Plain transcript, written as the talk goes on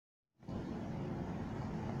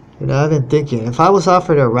I've been thinking if I was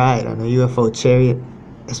offered a ride on a UFO chariot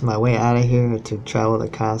as my way out of here to travel the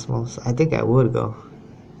cosmos, I think I would go.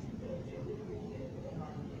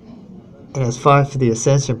 And as far as the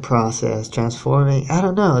ascension process, transforming, I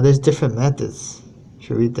don't know. There's different methods. If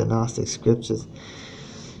you read the Gnostic scriptures,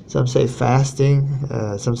 some say fasting,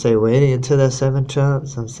 some say waiting until that seventh trump,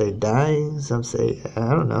 some say dying, some say,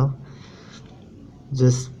 I don't know,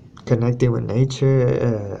 just connecting with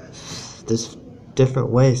nature. There's different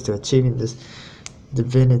ways to achieving this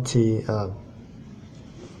divinity.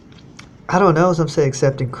 I don't know, some say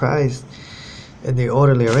accepting Christ in the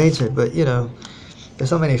orderly arrangement, but there's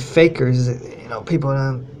so many fakers, people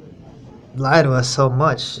don't lie to us so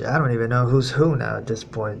much. I don't even know who's who now at this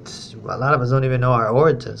point. A lot of us don't even know our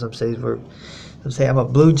origins. Some say I'm a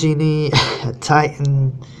blue genie, a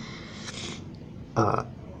titan, I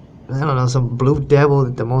don't know, some blue devil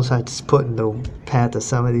that the Most High just put in the path of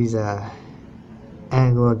some of these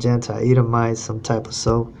Anglo Gentile Edomites, some type of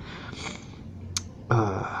soul.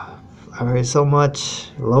 I heard so much.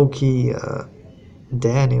 Loki,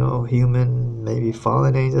 Daniel, human, maybe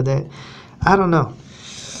fallen angel. That I don't know.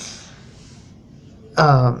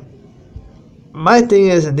 My thing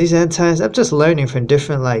is, in these end times, I'm just learning from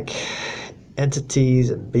different entities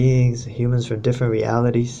and beings, humans from different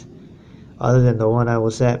realities, other than the one I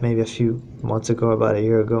was at maybe a few months ago, about a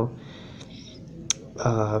year ago.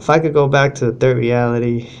 If I could go back to the third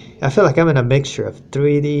reality, I feel like I'm in a mixture of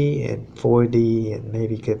 3D and 4D, and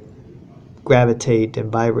maybe could gravitate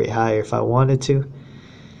and vibrate higher if I wanted to.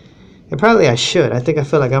 And probably I should. I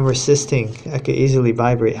feel like I'm resisting. I could easily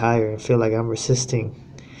vibrate higher and feel like I'm resisting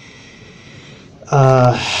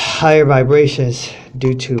higher vibrations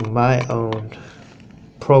due to my own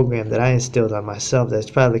program that I instilled on myself that's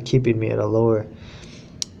probably keeping me at a lower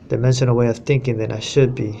dimensional way of thinking than I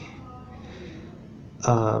should be.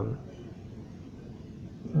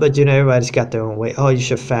 But everybody's got their own way. Oh, you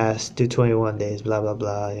should fast, do 21 days, blah blah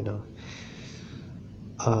blah.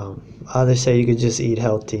 Others say you could just eat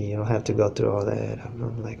healthy. You don't have to go through all that.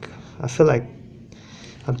 I feel like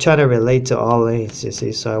I'm trying to relate to all lanes, you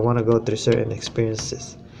see. So I want to go through certain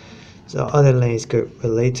experiences, so other lanes could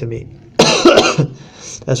relate to me.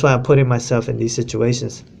 That's why I'm putting myself in these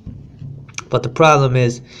situations. But the problem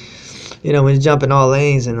is, when you jump in all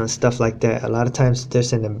lanes and stuff like that, a lot of times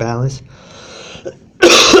there's an imbalance.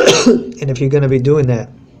 And if you're going to be doing that,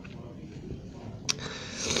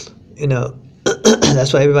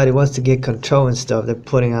 that's why everybody wants to get control and stuff. They're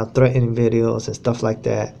putting out threatening videos and stuff like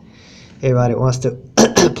that. Everybody wants to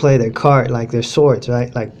play their card like their swords,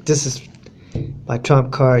 right? Like, this is my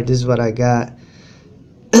trump card. This is what I got.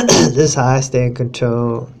 This is how I stay in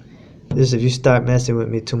control. This, if you start messing with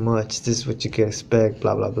me too much, this is what you can expect,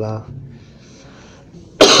 blah, blah, blah.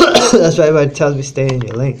 That's why everybody tells me stay in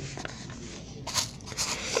your lane.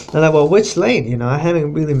 I'm like, well, which lane? I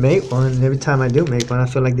haven't really made one. And every time I do make one, I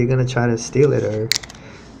feel like they're going to try to steal it or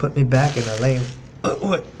put me back in the lane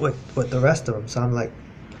with the rest of them. So I'm like,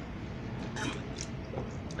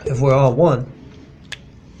 if we're all one,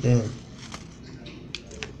 then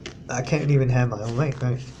I can't even have my own lane,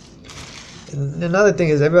 right? And another thing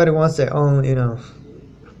is everybody wants their own,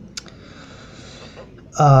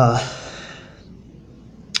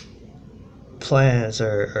 plans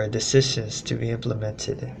or decisions to be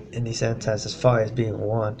implemented in these entities as far as being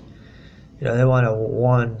one. They want a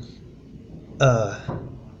one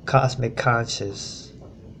cosmic conscious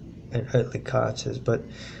and earthly conscious, but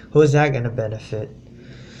who is that going to benefit?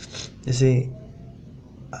 You see,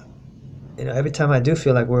 every time I do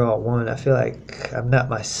feel like we're all one, I feel like I'm not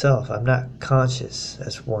myself. I'm not conscious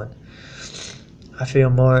as one. I feel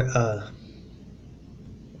more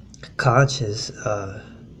conscious,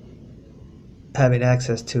 having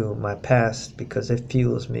access to my past because it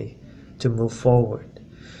fuels me to move forward.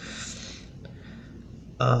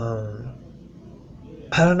 I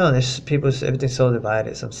don't know. There's people. Everything's so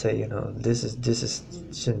divided. Some say, this is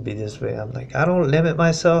shouldn't be this way. I'm like, I don't limit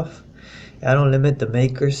myself. I don't limit the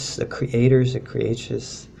makers, the creators, the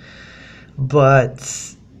creators.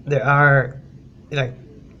 But there are,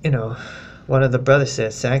 one of the brothers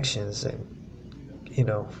said sanctions and,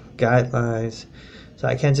 guidelines. So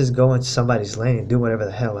I can't just go into somebody's lane and do whatever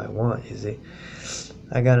the hell I want, you see.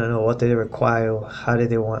 I gotta know what they require, how do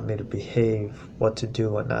they want me to behave, what to do,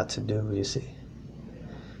 what not to do, you see.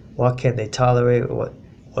 What can they tolerate, what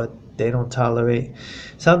they don't tolerate.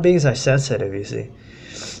 Some beings are sensitive, you see.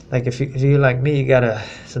 Like if you're like me, you got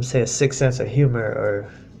some say a sick sense of humor or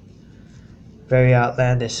very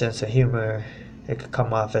outlandish sense of humor. It could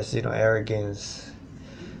come off as, arrogance,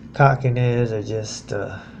 cockiness, or just,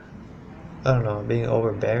 I don't know, being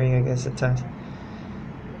overbearing, I guess, at times.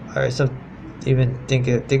 Or some even think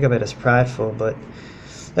of it as prideful, but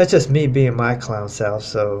that's just me being my clown self.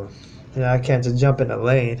 So, I can't just jump in a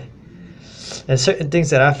lane. And certain things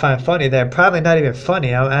that I find funny that are probably not even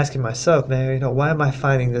funny, I'm asking myself, man, why am I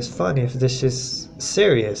finding this funny if this is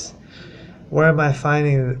serious? Where's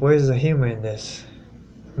the humor in this?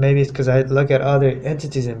 Maybe it's because I look at other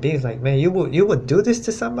entities and beings like, man, you would do this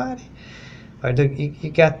to somebody? Or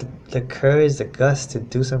you got the courage, the guts to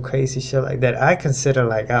do some crazy shit like that? I consider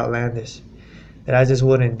like outlandish. That I just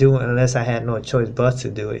wouldn't do unless I had no choice but to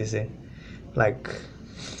do it, you see? Like,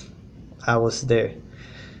 I was there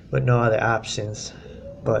with no other options.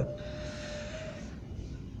 But,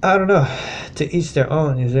 I don't know. To each their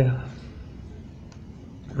own, you see?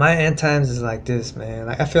 My end times is like this, man.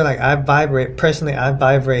 Like, I feel like I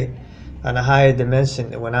vibrate on a higher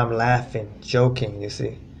dimension when I'm laughing, joking, you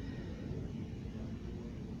see?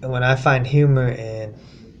 And when I find humor in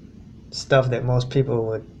stuff that most people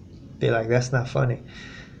would be like, that's not funny.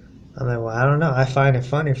 I'm like, well, I don't know. I find it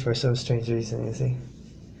funny for some strange reason, you see.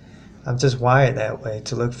 I'm just wired that way,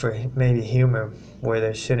 to look for maybe humor where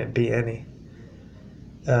there shouldn't be any.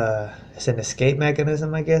 It's an escape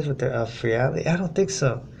mechanism, I guess, of reality. I don't think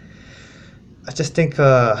so. I just think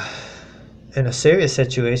in a serious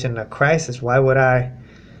situation, a crisis, why would I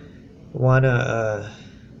want to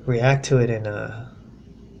react to it in a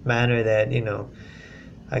manner that,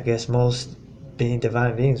 I guess most being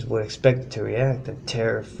divine beings would expect it to react, and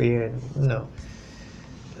terror, fear, and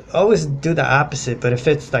always do the opposite. But if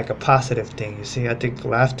it's like a positive thing, you see, I think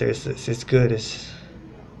laughter is good.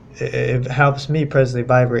 It helps me personally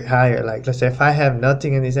vibrate higher. Like, let's say if I have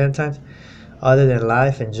nothing in these end times other than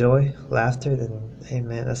life and joy, laughter, then hey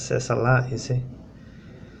man, that's a lot, you see.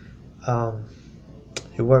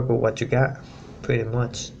 You work with what you got, pretty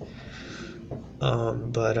much.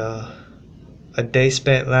 But a day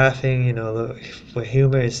spent laughing, with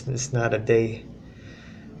humor, it's not a day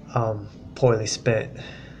poorly spent.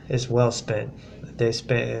 It's well spent. A day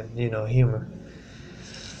spent in, humor.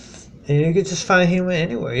 And you can just find humor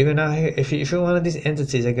anywhere, even out here. If you're one of these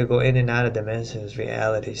entities that could go in and out of dimensions,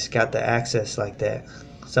 realities, got the access like that.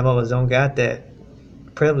 Some of us don't got that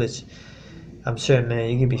privilege. I'm sure, man,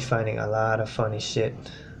 you could be finding a lot of funny shit.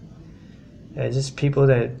 And just people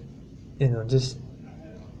that, just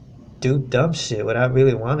do dumb shit without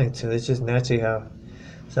really wanting to. It's just naturally how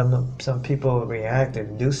some people react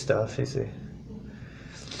and do stuff, you see.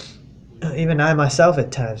 Even I myself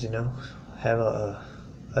at times, have a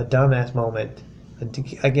dumbass moment.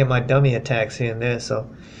 I get my dummy attacks here and there, so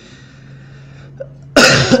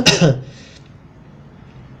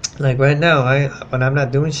like right now, when I'm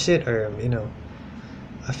not doing shit, or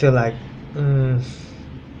I feel like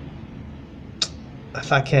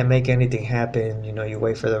if I can't make anything happen, you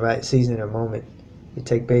wait for the right season or moment. You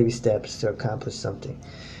take baby steps to accomplish something.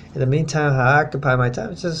 In the meantime, how I occupy my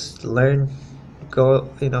time is just learn, go,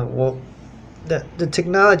 the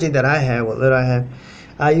technology that I have, what little I have,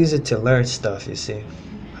 I use it to learn stuff, you see.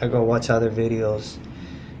 I go watch other videos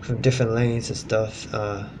from different lanes and stuff.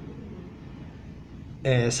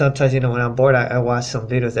 And sometimes, when I'm bored, I watch some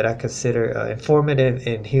videos that I consider informative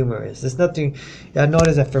and humorous. There's nothing, I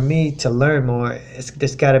notice that for me to learn more,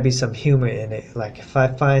 there's got to be some humor in it. Like, if I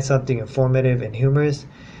find something informative and humorous,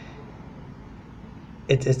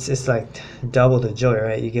 it's like double the joy,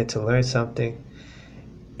 right? You get to learn something,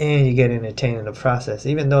 and you get entertained in the process,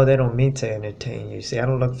 even though they don't mean to entertain you. See, I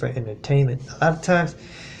don't look for entertainment. A lot of times,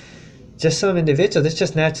 just some individuals, it's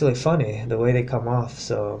just naturally funny, the way they come off.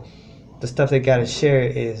 So the stuff they got to share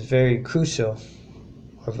is very crucial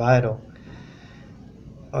or vital,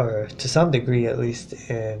 or to some degree at least.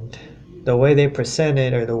 And the way they present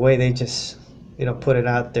it, or the way they just, put it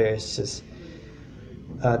out there, is just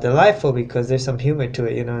delightful, because there's some humor to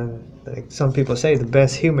it, Like some people say, the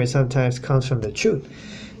best humor sometimes comes from the truth.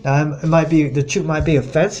 Now, the truth might be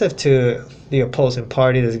offensive to the opposing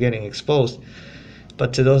party that's getting exposed,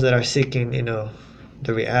 but to those that are seeking,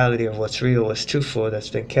 the reality of what's real, what's truthful, that's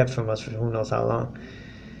been kept from us for who knows how long,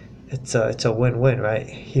 it's a win-win, right?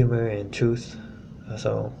 Humor and truth.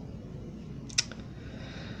 So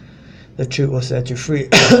the truth will set you free.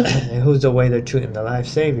 And who's the way, the truth, and the life?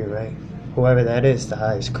 Savior, right? Whoever that is, the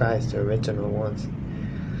highest Christ, the original ones,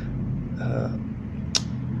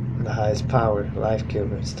 the highest power, life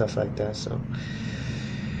giver, and stuff like that. So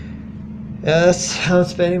yeah, that's how I'm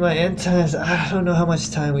spending my end times. I don't know how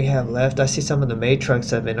much time we have left. I see some of the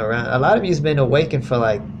matriarchs have been around. A lot of you's been awakened for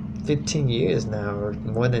like 15 years now, or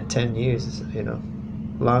more than 10 years,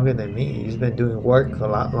 longer than me. You've been doing work a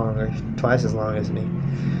lot longer, twice as long as me.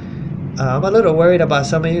 I'm a little worried about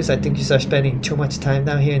some of you. I think you are spending too much time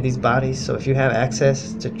down here in these bodies. So if you have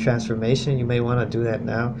access to transformation, you may want to do that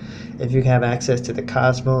now. If you have access to the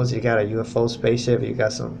cosmos, you got a UFO spaceship, you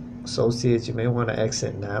got some associates, you may want to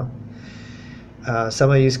exit now.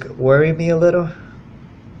 Some of you worry me a little.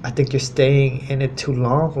 I think you're staying in it too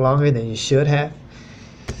long, longer than you should have.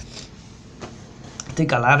 I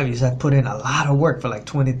think a lot of you have put in a lot of work for like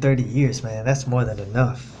 20, 30 years, man. That's more than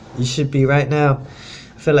enough. You should be right now.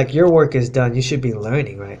 I feel like your work is done. You should be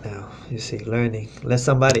learning right now. You see, learning. Let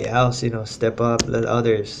somebody else, step up. Let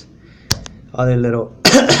others, other little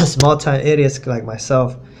small time idiots like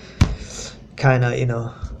myself, kind of,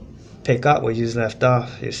 pick up where you just left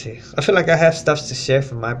off. You see, I feel like I have stuff to share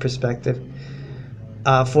from my perspective.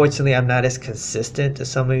 Unfortunately, I'm not as consistent as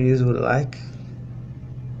some of you would like,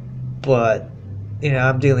 but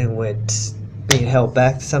I'm dealing with being held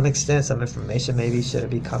back to some extent. Some information maybe shouldn't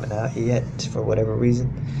be coming out yet for whatever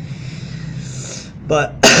reason.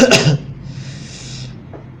 But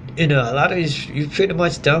a lot of you pretty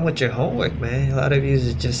much done with your homework, man. A lot of you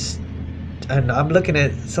is just, and I'm looking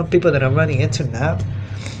at some people that I'm running into now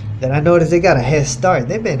that I noticed they got a head start.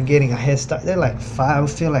 They've been getting a head start. They're like I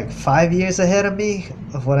feel like 5 years ahead of me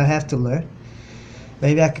of what I have to learn.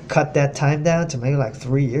 Maybe I could cut that time down to maybe like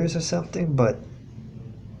 3 years or something, but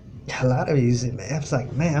a lot of you, man, it's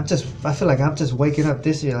like, man, I feel like I'm just waking up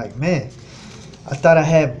this year like, man, I thought I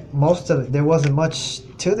had most of it. There wasn't much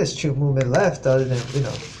to this truth movement left other than,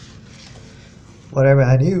 whatever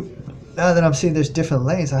I knew. Now that I'm seeing there's different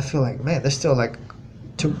lanes, I feel like, man, there's still like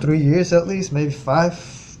 2-3 years at least, maybe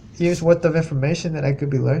 5 years worth of information that I could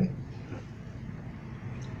be learning.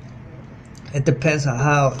 It depends on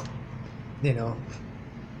how,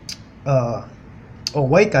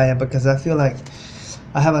 awake I am, because I feel like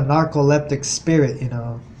I have a narcoleptic spirit,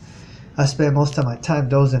 I spend most of my time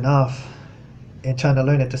dozing off and trying to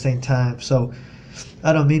learn at the same time. So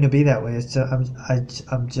I don't mean to be that way. It's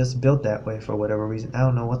just, I'm just built that way for whatever reason. I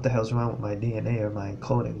don't know what the hell's wrong with my DNA or my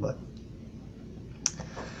encoding, but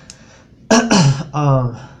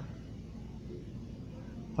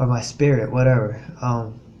or my spirit, whatever.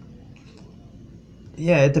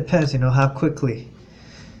 Yeah, it depends, how quickly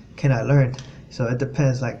can I learn. So it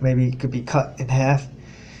depends, like maybe it could be cut in half,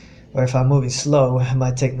 or if I'm moving slow, it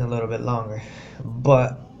might take me a little bit longer.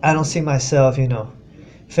 But I don't see myself,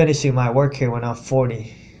 finishing my work here when I'm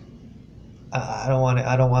 40. I don't want it.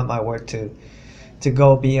 I don't want my work to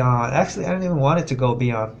go beyond. Actually, I don't even want it to go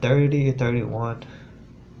beyond 30 or 31,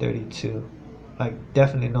 32. Like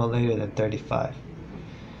definitely no later than 35.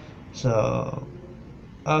 So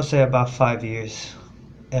I would say about 5 years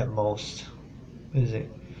at most. Is it?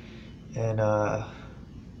 And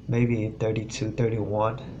maybe 32,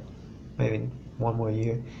 31. Maybe one more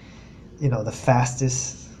year. The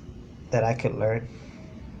fastest that I could learn.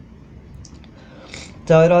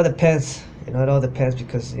 So it all depends. It all depends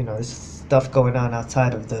because, there's stuff going on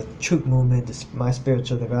outside of the truth movement, my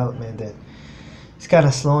spiritual development, that it's kind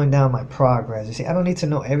of slowing down my progress. You see, I don't need to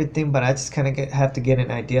know everything, but I just kind of have to get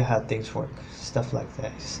an idea how things work. Stuff like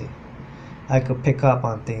that, you see. I could pick up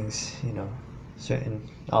on things, certain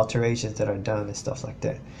alterations that are done and stuff like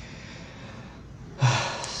that.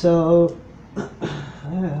 So,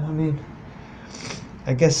 yeah, I mean,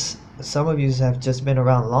 I guess some of you have just been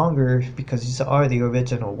around longer because you are the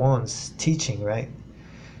original ones teaching, right?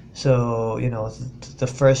 So, the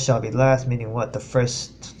first shall be last, meaning what? The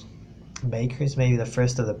first makers, maybe the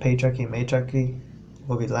first of the patriarchy and matriarchy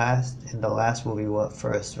will be last, and the last will be what?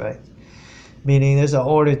 First, right? Meaning there's an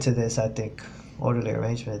order to this, I think. Orderly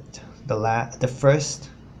arrangement. The first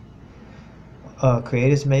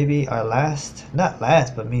creators maybe are last. Not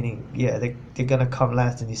last, but meaning, yeah, they're going to come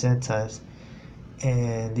last in these end times.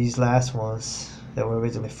 And these last ones that were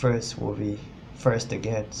originally first will be first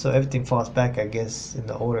again. So everything falls back, I guess, in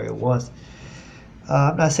the order it was.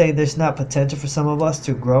 I'm not saying there's not potential for some of us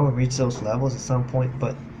to grow and reach those levels at some point,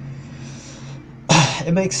 but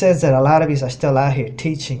it makes sense that a lot of you are still out here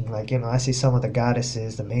teaching. Like, I see some of the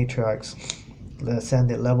goddesses, the matriarchs, the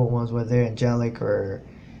ascended level ones, whether they're angelic or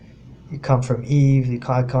you come from Eve. You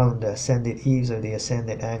call them the ascended Eves or the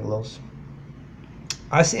ascended Anglos.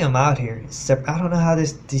 I see them out here. I don't know how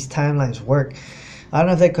these timelines work. I don't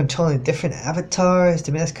know if they're controlling different avatars.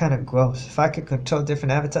 To me, that's kind of gross. If I could control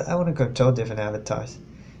different avatars, I want to control different avatars.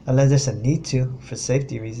 Unless there's a need to, for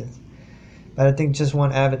safety reasons. But I think just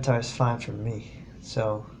one avatar is fine for me.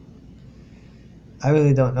 So, I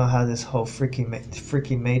really don't know how this whole freaky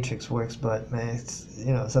matrix works. But, man, it's,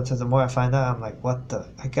 sometimes the more I find out, I'm like, what the?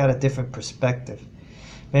 I got a different perspective.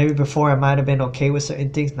 Maybe before I might have been okay with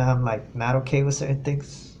certain things. Now I'm like not okay with certain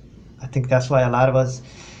things. I think that's why a lot of us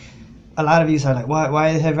a lot of you are like, why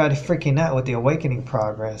is everybody freaking out with the awakening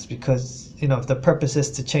progress? Because, if the purpose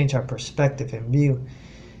is to change our perspective and view,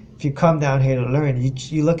 if you come down here to learn,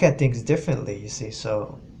 you look at things differently, you see.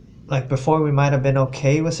 So, like before, we might have been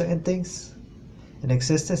okay with certain things in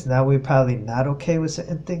existence. Now we're probably not okay with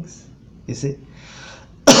certain things, you see.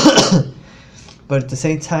 But at the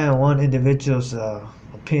same time, one individual's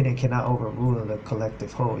opinion cannot overrule the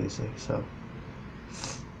collective whole, you see. So,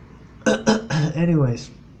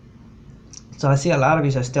 anyways, so I see a lot of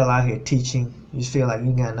you are still out here teaching. You feel like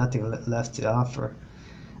you got nothing left to offer.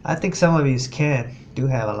 I think some of you do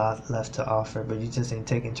have a lot left to offer, but you just ain't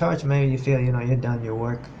taking charge. Maybe you feel, you're done your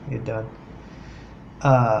work, you're done.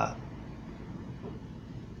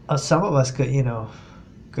 Some of us could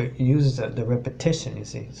use the repetition, you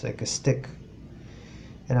see. It's like a stick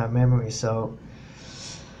in our memory. So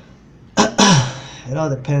it all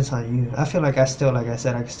depends on you. I feel like like I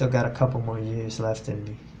said, I still got a couple more years left in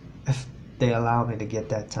me, if they allow me to get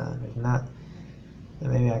that time. If not,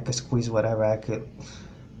 then maybe I could squeeze whatever I could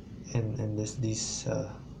in these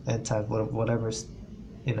end times, whatever's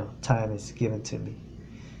time is given to me.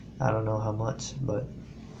 I don't know how much, but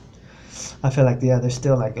I feel like there's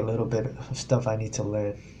still like a little bit of stuff I need to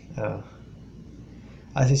learn.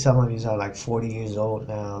 I see some of these are like 40 years old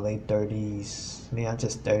now, late 30s. Me, I'm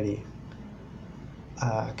just 30.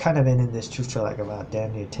 Kind of been in this truth for like about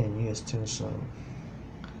damn near 10 years too, so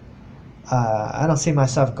I don't see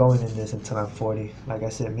myself going in this until I'm 40. Like I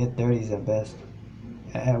said, mid 30s at best,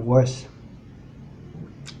 at worst.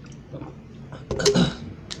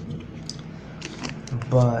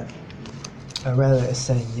 But I'd rather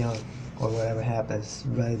ascend young, or whatever happens.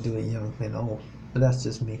 I'd rather do it young than old. But that's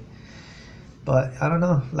just me. But I don't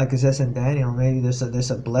know. Like it says in Daniel, maybe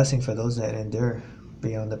there's a blessing for those that endure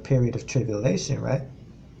beyond the period of tribulation, right?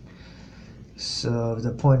 So if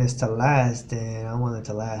the point is to last, then I'm willing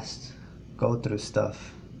to last. Go through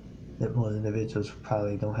stuff that most individuals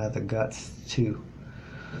probably don't have the guts to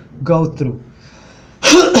go through.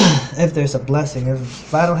 If there's a blessing.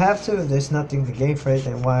 If I don't have to, if there's nothing to gain for it,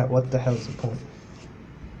 then what the hell's the point?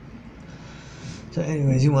 So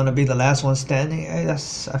anyways, you want to be the last one standing? Hey, I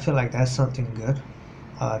feel like that's something good.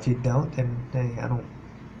 If you don't, then hey,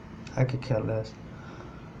 I could care less.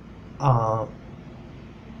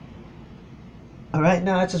 Alright,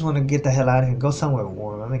 now I just want to get the hell out of here and go somewhere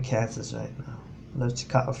warm. I'm in Kansas right now. I love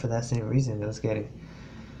Chicago for that same reason. It was getting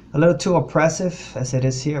a little too oppressive as it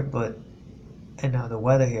is here, but the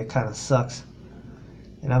weather here kind of sucks.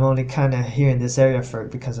 And I'm only kind of here in this area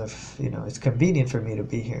because of, it's convenient for me to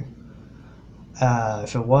be here.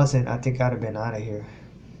 If it wasn't, I think I'd have been out of here.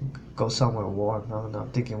 Go somewhere warm. I don't know.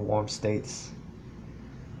 I'm thinking warm states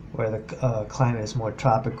where the climate is more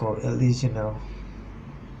tropical. At least,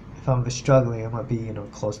 if I'm struggling, I'm going to be,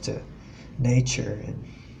 close to nature and,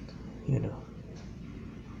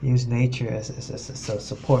 use nature as a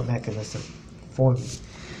support mechanism for me.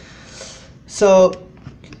 So,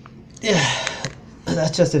 yeah,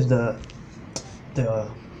 that's just if the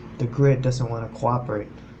grid doesn't want to cooperate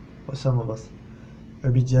with some of us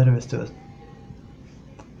or be generous to us.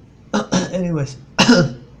 Anyways,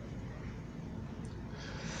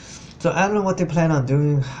 so I don't know what they plan on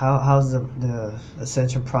doing. How's the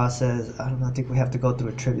ascension process? I don't know. I think we have to go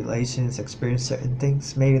through tribulations, experience certain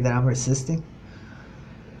things, maybe that I'm resisting.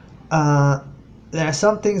 There are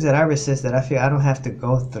some things that I resist that I feel I don't have to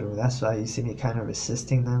go through. That's why you see me kind of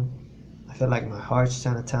resisting them. I feel like my heart's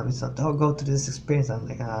trying to tell me something. Don't go through this experience. I'm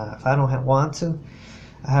like, if I don't want to,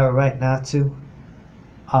 I have a right not to.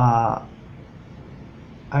 I'd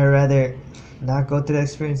rather not go through that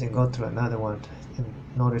experience and go through another one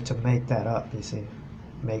in order to make that up, you see,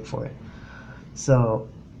 make for it. So,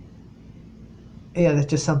 yeah, there's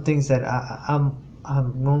just some things that I'm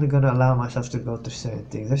only going to allow myself to go through certain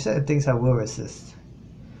things. There's certain things I will resist.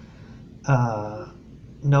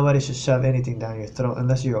 Nobody should shove anything down your throat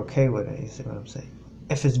unless you're okay with it, you see what I'm saying?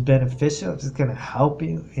 If it's beneficial, if it's going to help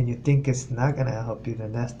you, and you think it's not going to help you,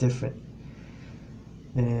 then that's different.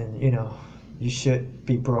 Then, you should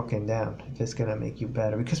be broken down if it's going to make you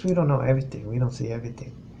better. Because we don't know everything. We don't see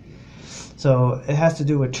everything. So it has to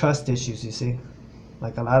do with trust issues, you see.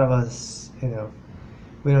 Like a lot of us,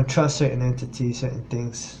 we don't trust certain entities, certain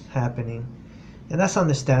things happening. And that's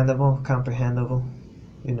understandable, comprehensible,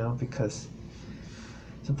 because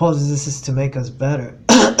suppose this is to make us better.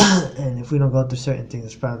 And if we don't go through certain things,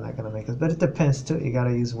 it's probably not going to make us. But it depends too. You got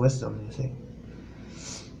to use wisdom, you see.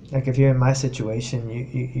 Like if you're in my situation,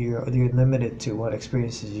 you're limited to what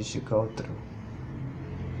experiences you should go through.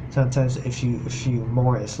 Sometimes if you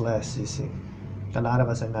more is less, you see. A lot of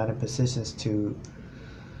us are not in positions to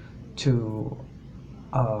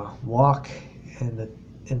walk in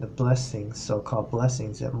in the blessings, so-called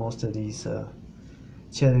blessings, that most of these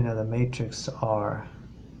children of the Matrix are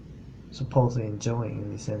supposedly enjoying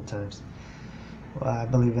in these end times. Well, I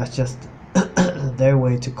believe that's just their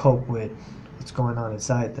way to cope with what's going on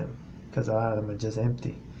inside them, because a lot of them are just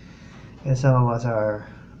empty, and some of us are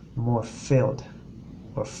more filled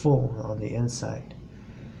or full on the inside.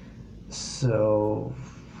 So,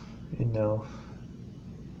 you know,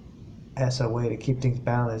 as a way to keep things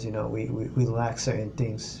balanced, you know, we lack certain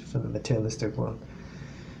things from the materialistic world.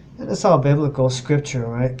 And it's all biblical scripture,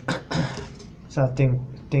 right? That's how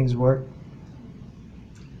things work.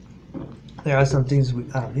 There are some things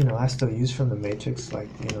you know, I still use from the Matrix, like,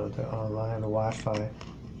 you know, the online, the Wi-Fi,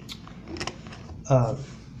 uh,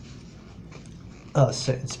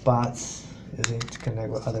 certain spots, to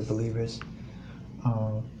connect with other believers.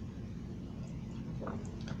 Um,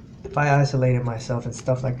 if I isolated myself and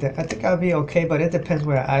stuff like that, I think I'd be okay, but it depends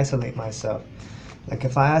where I isolate myself. Like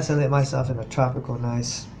if I isolate myself in a tropical,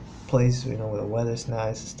 nice place, you know, where the weather's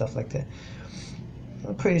nice and stuff like that,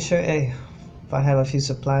 I'm pretty sure, hey, if I have a few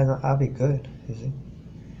supplies, I'll be good, you see.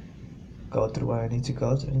 Go through what I need to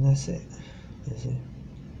go through, and that's it, you see.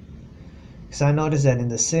 Because I noticed that in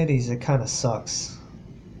the cities, it kind of sucks.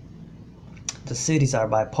 The cities are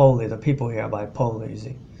bipolar, the people here are bipolar, you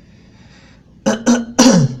see.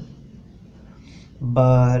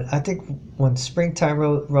 But I think when springtime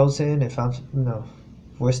rolls in, if I'm, you know,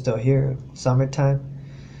 if we're still here, summertime,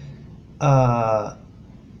 I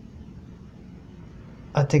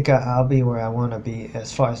think I'll be where I want to be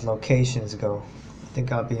as far as locations go. I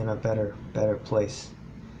think I'll be in a better place,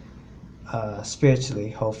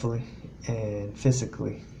 spiritually, hopefully, and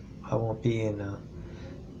physically. I won't be in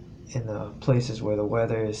places where the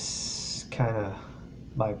weather is kind of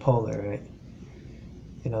bipolar, right?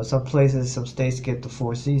 You know, some places, some states get the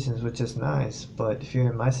 4 seasons, which is nice. But if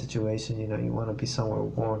you're in my situation, you know, you want to be somewhere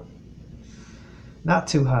warm. Not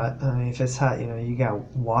too hot. I mean, if it's hot, you know, you got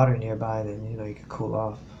water nearby, then, you know, you can cool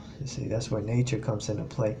off. You see, that's where nature comes into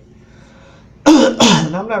play.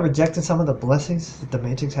 And I'm not rejecting some of the blessings that the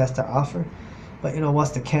Matrix has to offer. But, you know,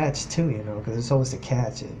 what's the catch, too, you know, because it's always the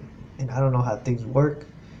catch. And I don't know how things work.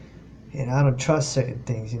 And I don't trust certain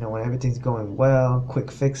things, you know, when everything's going well,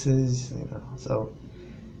 quick fixes, you know, so...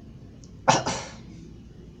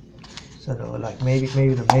 So no, like maybe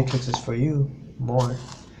the Matrix is for you more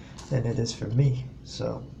than it is for me.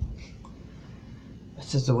 So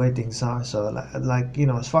it's just the way things are. So like you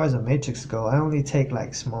know, as far as the Matrix go, I only take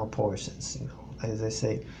like small portions. You know, as they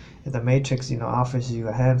say, if the Matrix, you know, offers you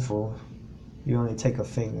a handful, you only take a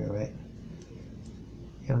finger, right?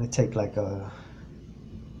 You only take like a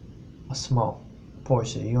small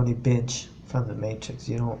portion. You only binge from the Matrix.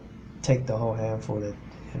 You don't take the whole handful that,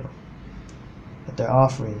 you know, that they're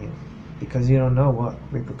offering you, because you don't know what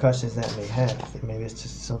repercussions that may have. Maybe it's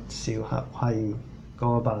just something to see how you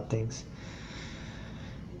go about things.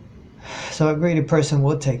 So a greedy person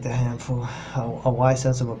will take the handful. A wise,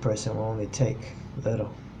 sensible person will only take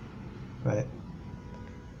little, right?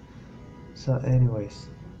 So anyways,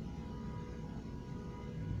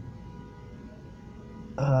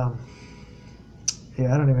 yeah,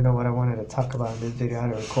 I don't even know what I wanted to talk about in this video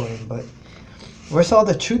out of recording, but where's all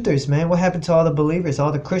the truthers, man? What happened to all the believers,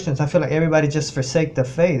 all the Christians? I feel like everybody just forsake the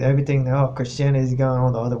faith. Everything, Christianity's gone,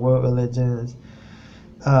 all the other world religions.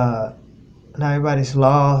 Now everybody's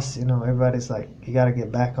lost. You know, everybody's like, you got to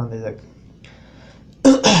get back on the...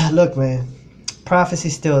 Look, man,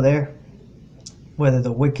 prophecy's still there, whether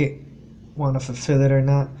the wicked want to fulfill it or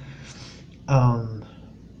not.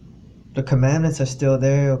 The commandments are still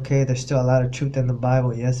there, okay? There's still a lot of truth in the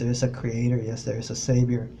Bible. Yes, there is a creator. Yes, there is a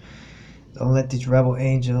savior. Don't let these rebel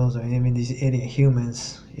angels or even these idiot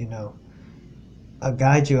humans, you know,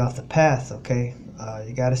 guide you off the path, okay?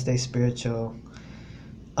 You got to stay spiritual.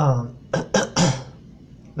 No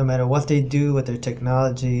matter what they do with their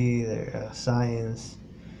technology, their science,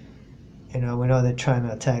 you know, we know they're trying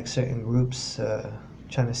to attack certain groups,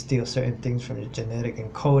 trying to steal certain things from your genetic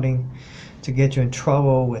encoding to get you in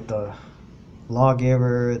trouble with the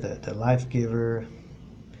lawgiver, the life giver,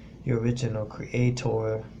 your original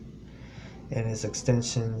creator, and his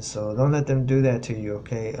extensions. So don't let them do that to you,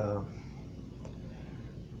 okay?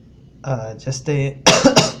 Just stay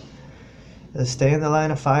stay in the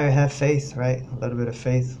line of fire. Have faith, right? A little bit of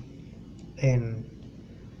faith, and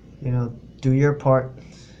you know, do your part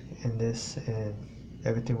in this, and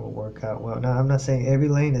everything will work out well. Now, I'm not saying every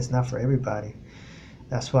lane is not for everybody.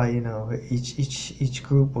 That's why, you know, each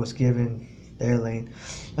group was given their lane.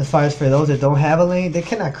 As far as for those that don't have a lane, they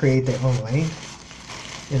cannot create their own lane.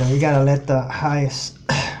 You know, you gotta let the highest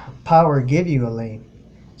power give you a lane,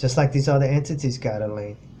 just like these other entities got a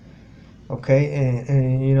lane. Okay,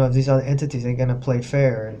 and you know, if these other entities ain't gonna play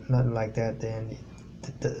fair and nothing like that, then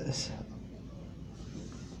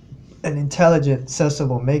an intelligent,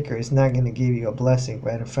 sensible maker is not gonna give you a blessing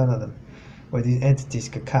right in front of them, where these entities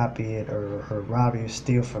could copy it or rob you,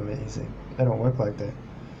 steal from it. You see, they don't work like that.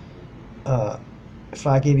 Uh, if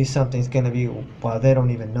I give you something, it's gonna be, well, they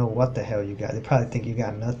don't even know what the hell you got. They probably think you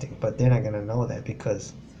got nothing, but they're not gonna know that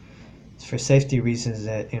because it's for safety reasons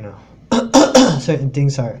that, you know, certain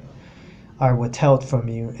things are withheld from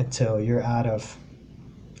you until you're out of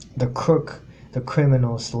the crook, the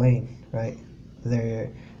criminal's lane, right? Their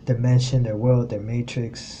dimension, their world, their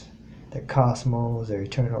matrix, their cosmos, their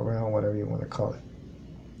eternal realm, whatever you want to call it.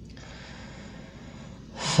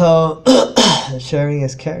 So, sharing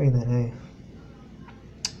is caring, then, hey.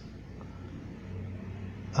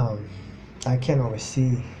 I can't always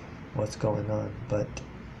see what's going on, but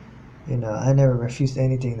you know, I never refuse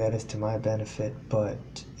anything that is to my benefit. But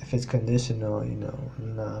if it's conditional, you know,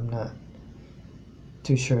 no, I'm not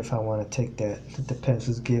too sure if I want to take that. It depends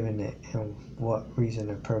who's giving it and what reason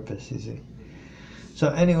and purpose, you see. So,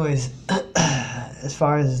 anyways, as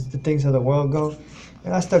far as the things of the world go, you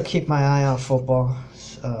know, I still keep my eye on football,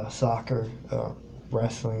 soccer,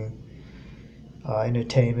 wrestling,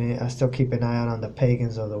 entertainment. I still keep an eye out on the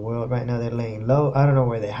pagans of the world. Right now, they're laying low. I don't know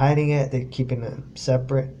where they're hiding it. They're keeping them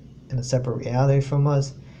separate in a separate reality from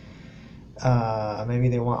us. Maybe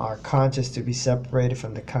they want our conscious to be separated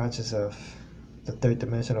from the conscious of the third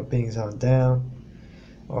dimensional beings on down,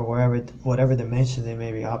 or whatever dimension they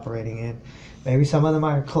may be operating in. Maybe some of them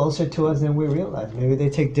are closer to us than we realize. Maybe they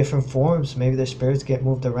take different forms. Maybe their spirits get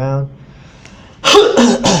moved around.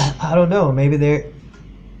 I don't know. Maybe they're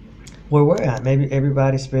where we're at. Maybe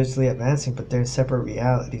everybody's spiritually advancing, but they're in separate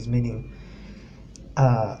realities, meaning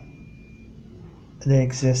they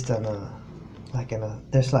exist on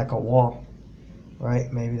there's like a wall,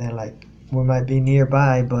 right? Maybe they're like, we might be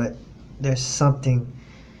nearby, but there's something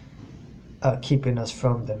keeping us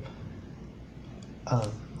from them,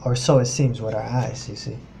 or so it seems with our eyes, you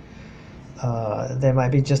see. They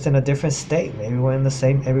might be just in a different state. Maybe everyone's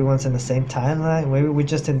in the same timeline. Maybe we're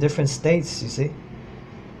just in different states, you see.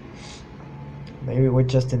 Maybe we're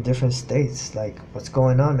just in different states. Like, what's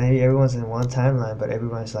going on? Maybe everyone's in one timeline, but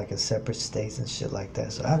everyone's like in separate states and shit like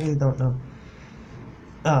that. So I really don't know.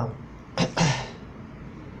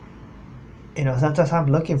 You know, sometimes I'm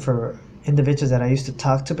looking for individuals that I used to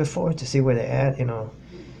talk to before to see where they're at. You know,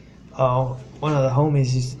 one of the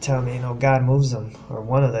homies used to tell me, you know, God moves them, or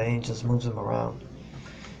one of the angels moves them around.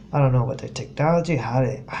 I don't know what their technology, how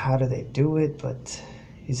do they do it, but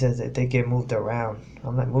he says that they get moved around.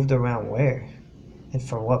 I'm like, moved around where? And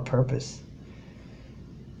for what purpose?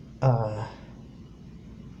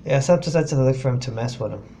 Yeah, sometimes I have to look for him to mess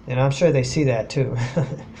with them. And I'm sure they see that too.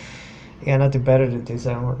 You got nothing better to do,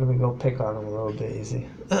 so let me go pick on them a little bit, you see.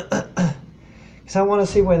 Because I want to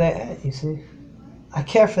see where they're at, you see. I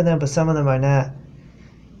care for them, but some of them are not.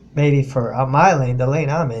 Maybe for my lane, the lane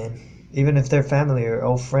I'm in, even if they're family or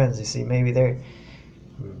old friends, you see, maybe they're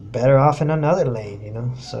better off in another lane, you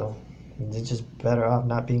know. So they're just better off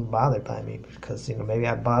not being bothered by me because, you know, maybe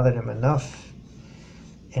I bothered them enough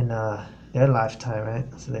in their lifetime, right?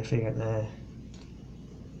 So they figured, nah.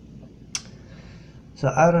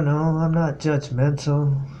 So I don't know. I'm not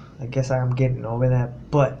judgmental. I guess I'm getting over that,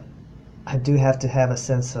 but I do have to have a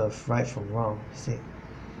sense of right from wrong. See,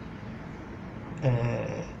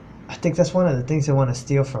 and I think that's one of the things they want to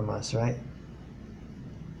steal from us, right?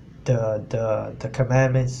 The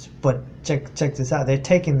commandments. But check this out. They're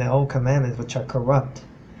taking the old commandments, which are corrupt.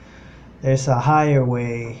 There's a higher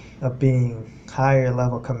way of being, higher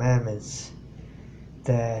level commandments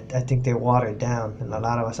that I think they watered down, and a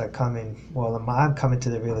lot of us are coming. Well, I'm coming to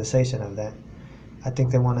the realization of that. I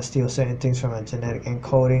think they want to steal certain things from our genetic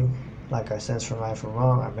encoding, like our sense from right from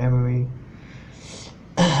wrong, our memory,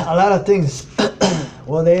 a lot of things.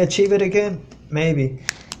 Will they achieve it again? Maybe,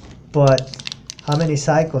 but how many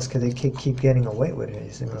cycles could they keep getting away with it?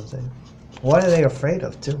 You see what I'm saying? What are they afraid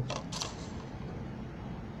of too?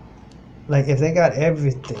 Like, if they got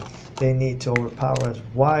everything they need to overpower us,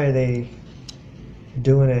 why are they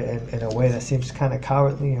doing it in a way that seems kind of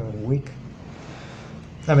cowardly and weak?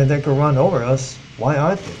 I mean, they could run over us. Why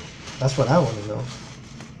aren't they? That's what I want to know.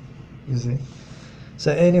 You see?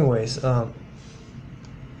 So anyways, I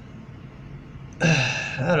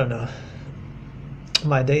don't know.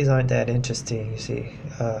 My days aren't that interesting, you see.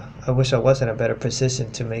 I wish I was in a better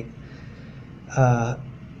position to make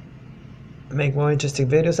more interesting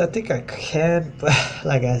videos. I think I can, but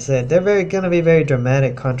like I said, they're gonna be very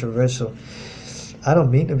dramatic, controversial. I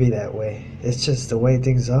don't mean to be that way. It's just the way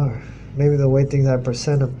things are. Maybe the way things I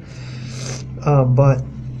present them. But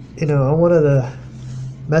I'm one of the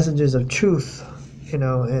messengers of truth,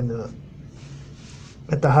 and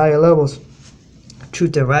at the higher levels,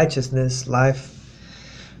 truth and righteousness, life,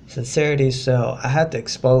 sincerity. So I had to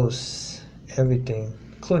expose everything,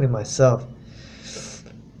 including myself.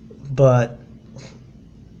 But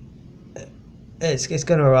it's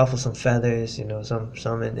gonna ruffle some feathers.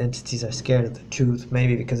 Some entities are scared of the truth,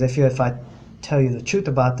 maybe because they feel if I tell you the truth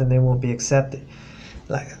about them, they won't be accepted.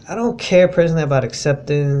 Like, I don't care personally about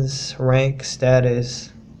acceptance, rank,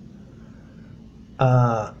 status.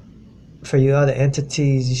 For you other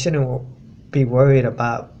entities, you shouldn't be worried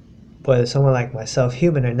about whether someone like myself,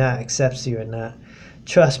 human or not, accepts you or not.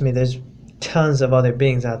 Trust me, there's tons of other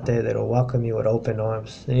beings out there that'll welcome you with open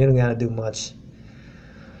arms, and you don't gotta do much.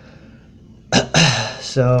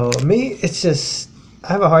 So me, it's just I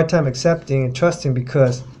have a hard time accepting and trusting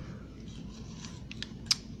because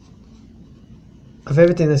of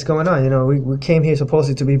everything that's going on. We came here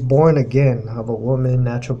supposedly to be born again of a woman,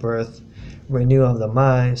 natural birth, renewal of the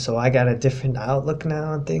mind. So I got a different outlook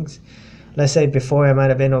now on things. Let's say before I might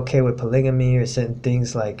have been okay with polygamy or certain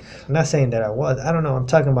things. Like, I'm not saying that I don't know, I'm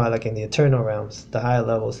talking about like in the eternal realms, the higher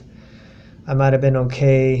levels. I might have been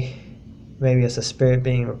okay maybe as a spirit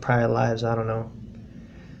being with prior lives, I don't know.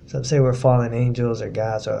 Some say we're fallen angels or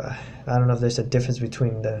gods, or I don't know if there's a difference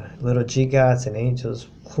between the little g gods and angels.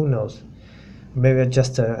 Who knows? Maybe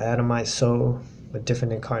just an Adamite soul with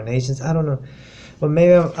different incarnations. I don't know. But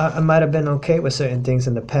maybe I might have been okay with certain things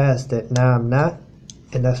in the past that now I'm not.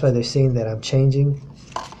 And that's why they're seeing that I'm changing.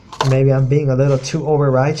 Maybe I'm being a little too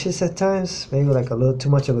over-righteous at times. Maybe like a little too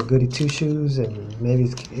much of a goody two-shoes. And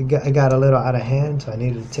maybe it got a little out of hand. So I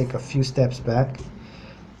needed to take a few steps back.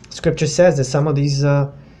 Scripture says that some of these,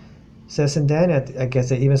 says in Daniel, I guess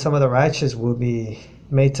that even some of the righteous will be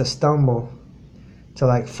made to stumble, to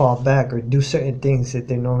like fall back or do certain things that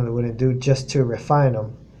they normally wouldn't do, just to refine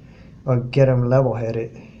them or get them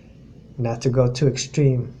level-headed, not to go too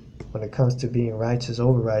extreme when it comes to being righteous,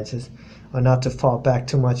 over righteous, or not to fall back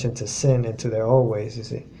too much into sin, into their old ways. You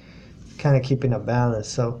see, kind of keeping a balance.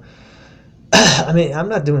 So I mean, I'm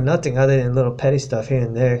not doing nothing other than little petty stuff here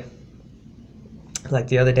and there. Like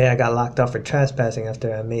the other day I got locked up for trespassing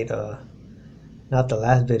after I made not the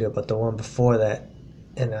last video but the one before that,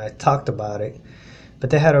 and I talked about it. But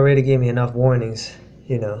they had already gave me enough warnings,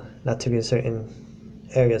 not to be in certain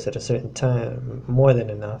areas at a certain time, more than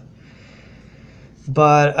enough.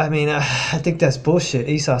 But I mean, I think that's bullshit.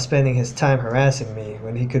 Esau spending his time harassing me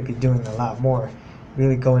when he could be doing a lot more,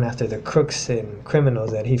 really going after the crooks and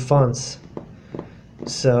criminals that he funds.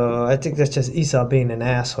 So I think that's just Esau being an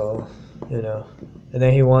asshole, And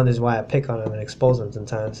then he wonders why I pick on him and expose him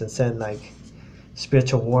sometimes and send like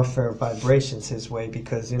spiritual warfare vibrations his way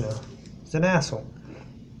because, he's an asshole.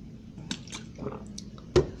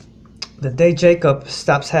 The day Jacob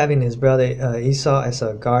stops having his brother Esau as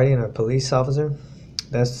a guardian or police officer,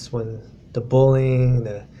 that's when the bullying,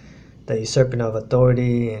 the usurping of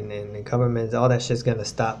authority and the government, all that shit's gonna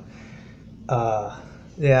stop.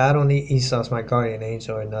 Yeah, I don't need Esau as my guardian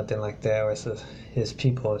angel or nothing like that, or his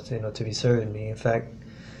people, to be serving me. In fact,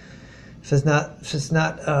 if it's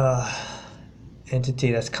not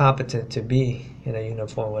entity that's competent to be in a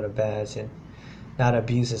uniform with a badge and not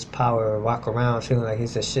abuse his power or walk around feeling like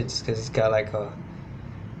he's a shit just because he's got like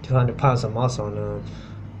 200 pounds of muscle on him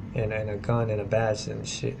and a gun and a badge and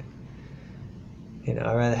shit. I'd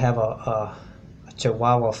rather have a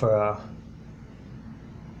chihuahua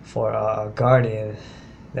for a guardian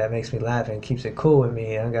that makes me laugh and keeps it cool with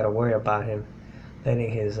me. I don't gotta worry about him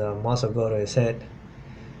letting his muscle go to his head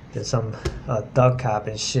than some thug cop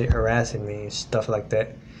and shit harassing me and stuff like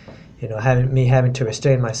that. Having to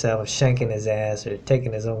restrain myself of shanking his ass or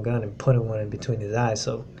taking his own gun and putting one in between his eyes.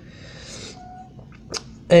 So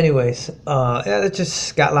anyways, they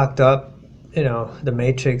just got locked up. The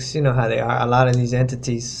Matrix, how they are. A lot of these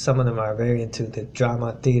entities, some of them are very into the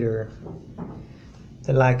drama theater.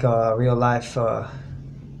 They're like real life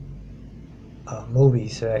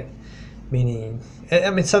movies, right? Meaning,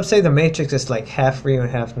 some say the Matrix is like half real and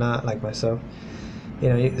half not, like myself.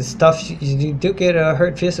 Stuff you do get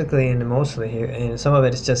hurt physically and emotionally here, and some of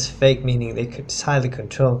it is just fake, meaning it's highly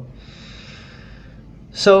controlled.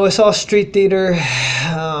 So it's all street theater.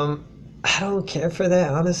 I don't care for that,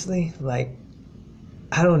 honestly. Like,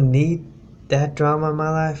 I don't need that drama in my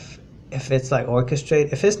life. If it's like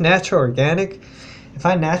orchestrated, if it's natural, organic, if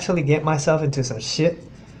I naturally get myself into some shit,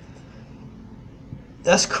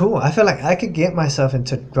 that's cool. I feel like I could get myself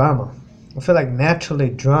into drama. I feel like naturally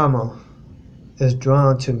drama is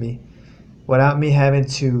drawn to me without me having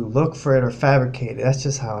to look for it or fabricate it. That's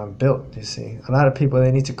just how I'm built, you see. A lot of people,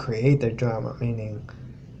 they need to create their drama, meaning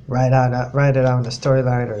write it out in a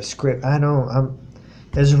storyline or a script. I don't.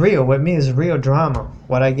 It's real. With me, it's real drama.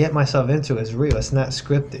 What I get myself into is real. It's not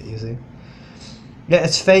scripted. You see. Yeah,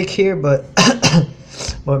 it's fake here, but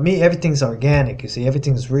but me, everything's organic. You see,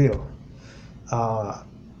 everything's real. Uh,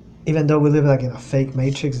 Even though we live like in a fake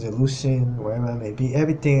matrix, illusion, wherever I may be,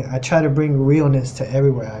 everything I try to bring realness to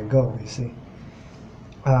everywhere I go. You see,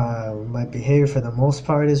 my behavior for the most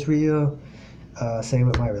part is real. Same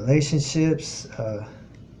with my relationships.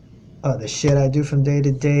 The shit I do from day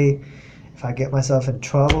to day. If I get myself in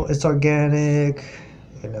trouble, it's organic.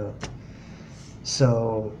 You know.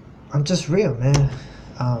 So I'm just real, man.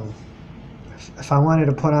 Um, if I wanted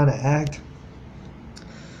to put on an act,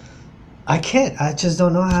 I can't. I just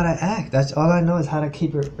don't know how to act. That's all I know is how to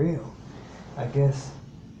keep it real. I guess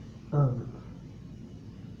um,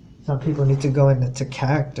 some people need to go into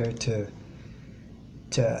character to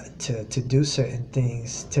do certain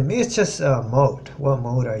things. To me, it's just a mode. What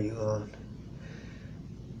mode are you on?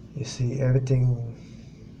 You see, everything.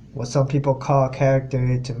 What some people call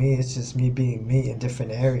character, to me, it's just me being me in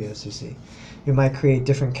different areas. You see, you might create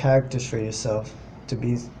different characters for yourself to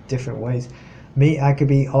be different ways. Me, I could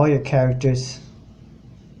be all your characters,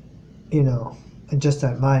 you know, and just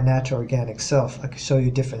at my natural organic self. I could show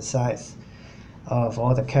you different sides of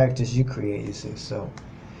all the characters you create, you see. So,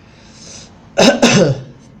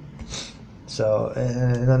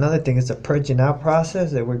 and another thing is the purging out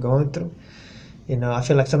process that we're going through. You know, I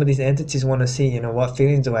feel like some of these entities want to see, you know, what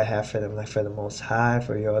feelings do I have for them, like for the Most High,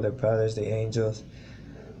 for your other brothers, the angels,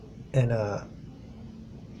 and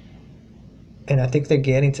I think they're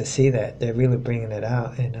getting to see that. They're really bringing it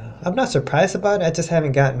out. And I'm not surprised about it. I just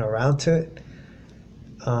haven't gotten around to it.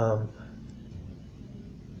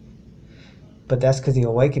 But that's because the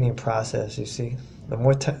awakening process, you see. The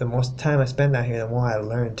more time I spend out here, the more I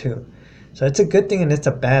learn too. So it's a good thing and it's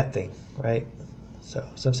a bad thing, right? So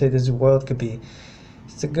some say this world could be,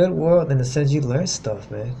 it's a good world in the sense you learn stuff,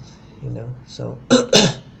 man. You know, so.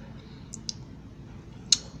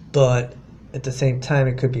 But at the same time,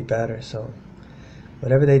 it could be better. So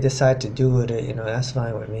whatever they decide to do with it, you know, that's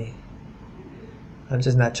fine with me. I'm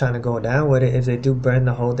just not trying to go down with it. If they do burn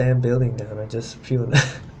the whole damn building down, I just feel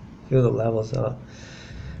feel the levels up.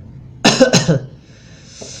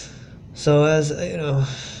 So as you know,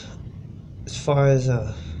 as far as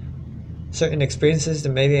certain experiences that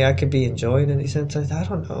maybe I could be enjoying in these sense, I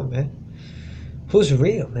don't know, man. Who's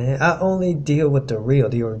real, man? I only deal with the real,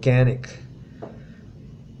 the organic.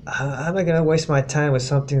 I'm not gonna waste my time with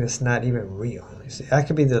something that's not even real. You see, I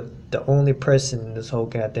could be the only person in this whole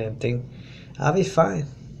goddamn thing. I'll be fine.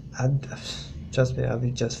 Trust me, I'll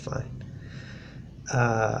be just fine.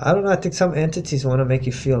 I don't know. I think some entities want to make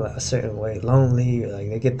you feel a certain way, lonely, or like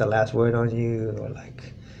they get the last word on you, or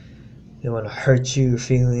like they want to hurt your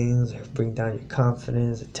feelings, or bring down your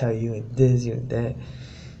confidence, or tell you and this, you and that.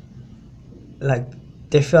 Like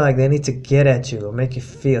they feel like they need to get at you or make you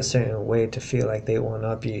feel a certain way to feel like they one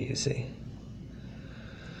up you. You see,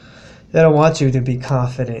 they don't want you to be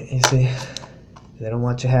confident. You see, they don't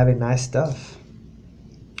want you having nice stuff,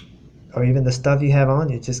 or even the stuff you have on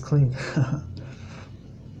you just clean.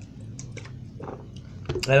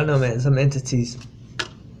 I don't know, man. Some entities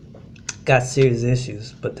got serious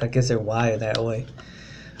issues, but I guess they're wired that way.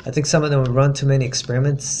 I think some of them would run too many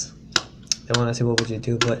experiments. They want to say, what would you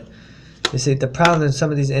do? But you see, the problem in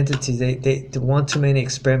some of these entities, they want too many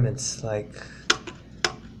experiments. Like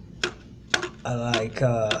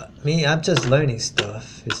me, I'm just learning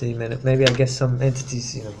stuff. You see, man. Maybe I guess some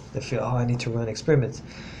entities, you know, they feel, oh, I need to run experiments.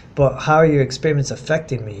 But how are your experiments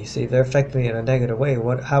affecting me? You see, if they're affecting me in a negative way,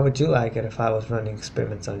 how would you like it if I was running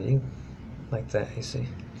experiments on you like that? You see,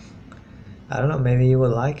 I don't know. Maybe you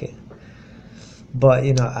would like it. But,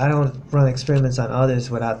 you know, I don't run experiments on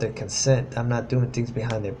others without their consent. I'm not doing things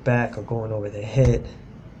behind their back or going over their head.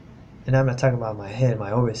 And I'm not talking about my head,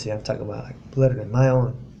 my overseer. I'm talking about, like, literally my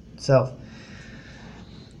own self.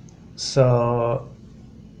 So,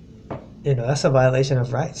 you know, that's a violation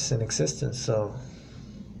of rights in existence. So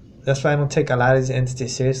that's why I don't take a lot of these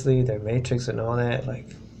entities seriously. Their matrix and all that. Like,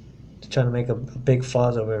 they're trying to make a big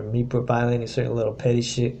fuss over me violating certain little petty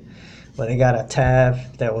shit. But they got a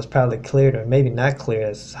tab that was probably cleared or maybe not clear,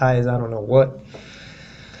 as high as I don't know what.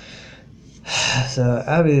 So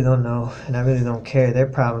I really don't know, and I really don't care. Their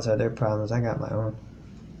problems are their problems. I got my own.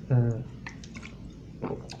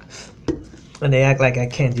 And they act like I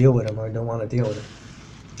can't deal with them or don't want to deal with them.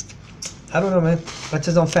 I don't know, man. I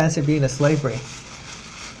just don't fancy being a slavery.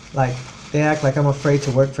 Like, they act like I'm afraid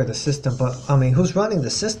to work for the system, but I mean, who's running the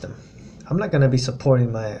system? I'm not going to be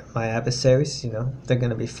supporting my adversaries, you know. They're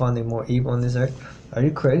going to be funding more evil on this earth. Are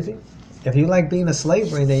you crazy? If you like being a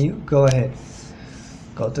slavery, then you go ahead.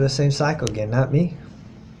 go through the same cycle again, not me.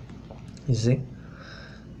 You see?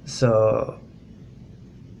 So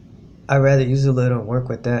I'd rather use a little and work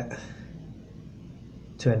with that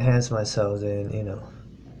to enhance myself than,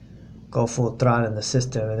 go full throttle in the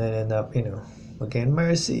system and then end up, again,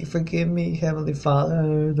 mercy, forgive me, Heavenly Father,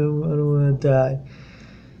 I don't want to die.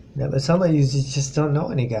 Yeah, but some of you just don't know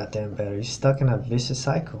any goddamn better. You're stuck in a vicious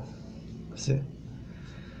cycle. That's it.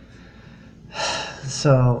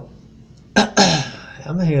 So,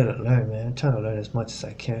 I'm here to learn, man. I'm trying to learn as much as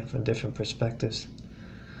I can from different perspectives.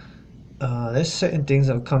 There's certain things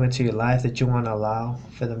that will come into your life that you want to allow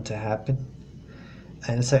for them to happen.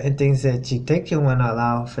 And certain things that you think you want to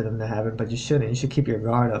allow for them to happen, but you shouldn't. You should keep your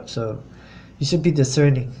guard up. So, you should be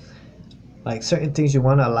discerning. Like, certain things you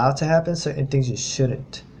want to allow to happen, certain things you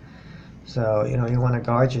shouldn't. So, you want to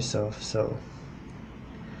guard yourself. So,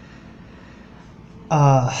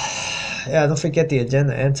 yeah, don't forget the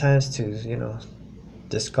agenda end times to,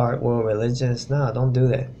 discard world religions. No, don't do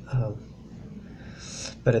that.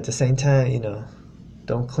 But at the same time,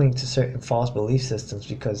 don't cling to certain false belief systems,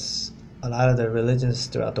 because a lot of the religions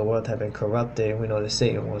throughout the world have been corrupted, and we know that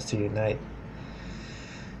Satan wants to unite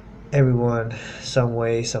everyone some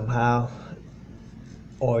way, somehow,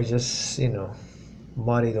 or just,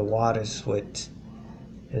 muddy the waters with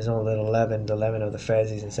his own little leaven, the leaven of the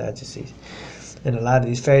Pharisees and Sadducees. And a lot of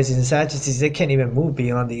these Pharisees and Sadducees, they can't even move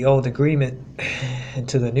beyond the old agreement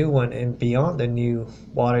into the new one, and beyond the new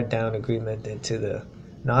watered down agreement into the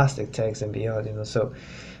Gnostic text and beyond, So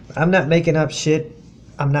I'm not making up shit.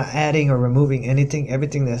 I'm not adding or removing anything.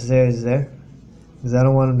 Everything that's there is there. Because I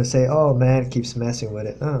don't want them to say, oh man, it keeps messing with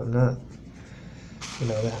it. No, I'm not.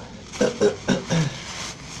 That.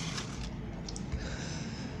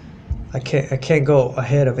 I can't go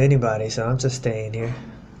ahead of anybody, so I'm just staying here.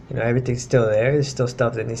 Everything's still there. There's still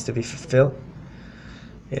stuff that needs to be fulfilled.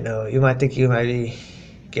 You might think you might be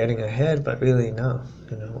getting ahead, but really no.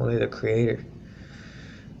 Only the Creator.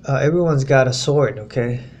 Everyone's got a sword,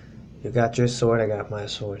 okay? You got your sword, I got my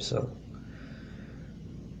sword, so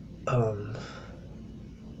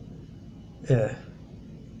yeah.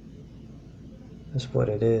 That's what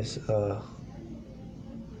it is.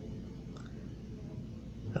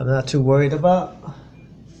 I'm not too worried about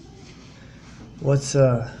what's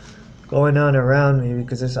going on around me,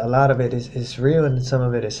 because there's a lot of it is real and some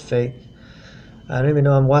of it is fake. I don't even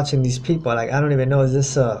know I'm watching these people. Like, I don't even know, is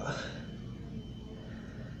this an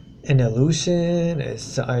illusion?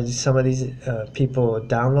 Are some of these people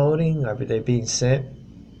downloading? Are they being sent?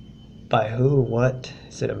 By who? What?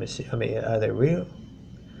 Is it a machine? I mean, are they real?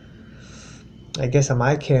 I guess I'm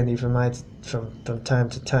eye candy from time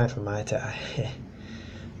to time for my time.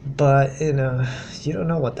 But, you don't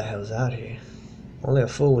know what the hell's out here. Only a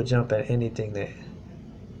fool would jump at anything that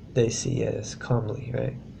they see as comely,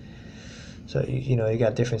 right? So, you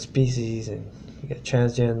got different species, and you got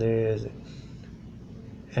transgenders, and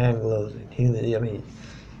Anglos, and humans. I mean,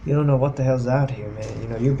 you don't know what the hell's out here,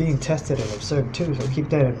 man. You're being tested and observed too, so keep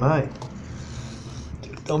that in mind.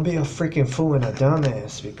 Don't be a freaking fool and a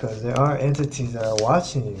dumbass, because there are entities that are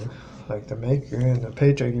watching you, like the Maker and the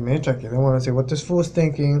Patriarchy, Matriarchy. They want to say what this fool's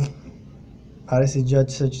thinking, how does he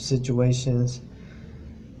judge such situations.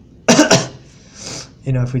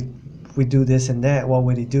 If we do this and that, what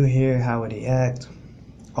would he do here? How would he act?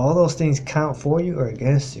 All those things count for you or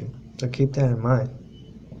against you, so keep that in mind.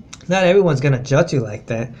 Not everyone's going to judge you like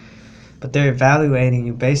that, but they're evaluating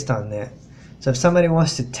you based on that. So if somebody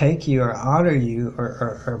wants to take you or honor you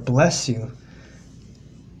or bless you,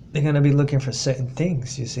 they're going to be looking for certain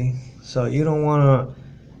things, you see. So you don't want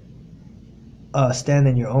to stand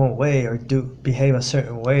in your own way or behave a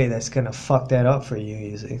certain way that's going to fuck that up for you,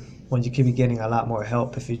 you see. When you could be getting a lot more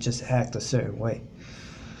help if you just act a certain way.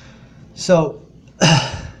 So,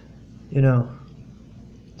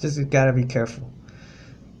 just got to be careful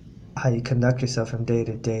how you conduct yourself from day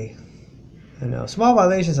to day. Small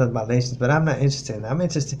violations are violations, but I'm not interested in that. I'm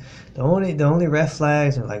interested. The only red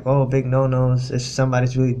flags are like, oh, big no-nos. If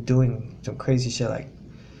somebody's really doing some crazy shit, like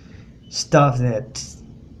stuff that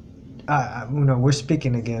we're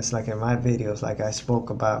speaking against, like in my videos, like I spoke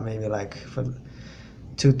about maybe like for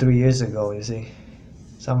 2-3 years ago. You see,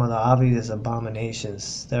 some of the obvious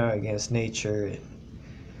abominations that are against nature and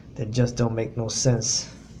that just don't make no sense,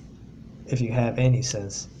 if you have any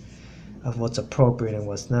sense of what's appropriate and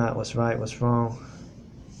what's not, what's right, what's wrong,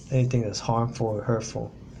 anything that's harmful or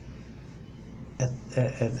hurtful at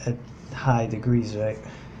high degrees, right?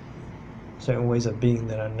 Certain ways of being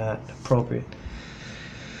that are not appropriate.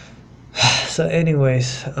 So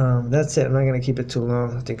anyways, that's it. I'm not going to keep it too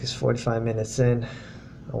long. I think it's 45 minutes in.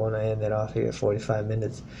 I want to end it off here at 45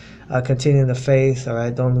 minutes. Continue in the faith, all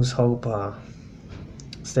right? Don't lose hope.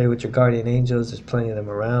 Stay with your guardian angels. There's plenty of them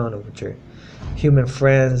around, or with your human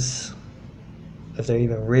friends, if they're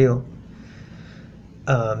even real.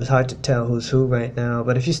 It's hard to tell who's who right now,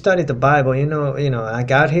 but if you study the Bible, I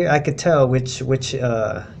got here, I could tell which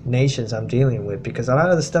nations I'm dealing with, because a lot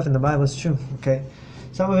of the stuff in the Bible is true. Okay,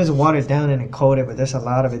 some of it is watered down and encoded, but there's a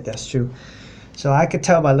lot of it that's true. So I could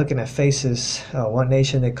tell by looking at faces, what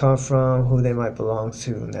nation they come from, who they might belong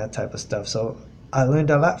to, and that type of stuff. So I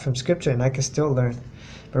learned a lot from Scripture, and I can still learn.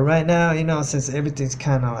 But right now, since everything's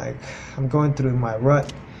kind of like I'm going through my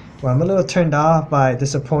rut. Well, I'm a little turned off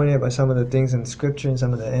disappointed by some of the things in Scripture and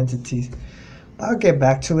some of the entities. I'll get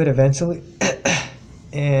back to it eventually.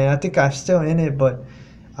 And I think I'm still in it, but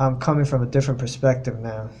I'm coming from a different perspective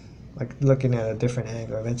now. Like looking at a different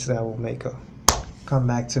angle. Eventually I will come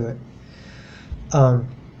back to it. All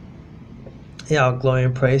glory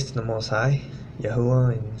and praise to the Most High.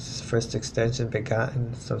 Yahuwah in his first extension,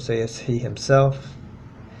 begotten. Some say it's he himself.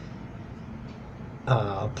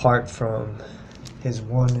 Apart from his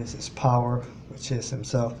oneness, his power, which is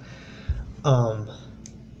himself.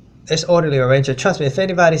 It's orderly arranged. Trust me, if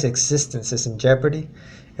anybody's existence is in jeopardy,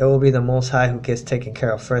 it will be the Most High who gets taken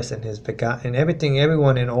care of first, and his begotten,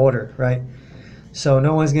 everyone in order, right? So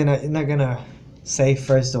not gonna save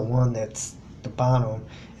first the one that's the bottom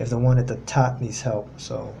if the one at the top needs help.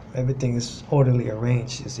 So everything is orderly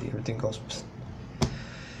arranged. You see, everything goes.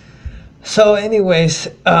 So, anyways,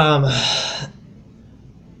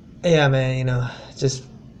 yeah, man, just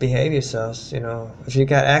behave yourselves. If you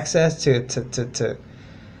got access to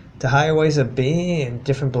higher ways of being and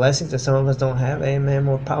different blessings that some of us don't have, man,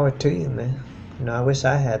 more power to you, man. I wish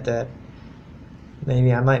I had that.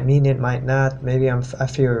 Maybe I might mean it, might not. Maybe I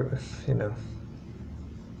feel,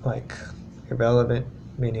 like irrelevant,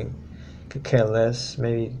 meaning could care less.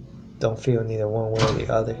 Maybe don't feel neither one way or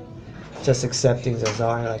the other. Just accept things as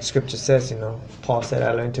are, like Scripture says. Paul said,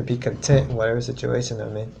 "I learned to be content in whatever situation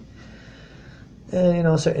I'm in."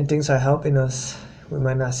 And certain things are helping us. We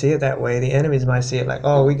might not see it that way. The enemies might see it like,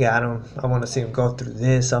 "Oh, we got them. I want to see them go through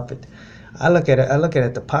this, up it." I look at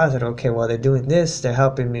it the positive. Okay, well, they're doing this. They're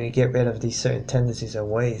helping me get rid of these certain tendencies and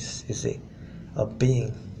ways. You see, of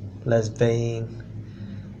being less vain,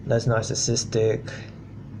 less narcissistic.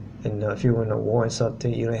 And if you were in a war and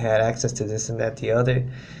something, you had access to this and that, the other,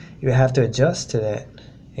 you have to adjust to that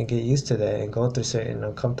and get used to that and go through certain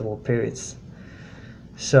uncomfortable periods.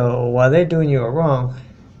 So while they're doing you wrong,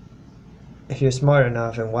 if you're smart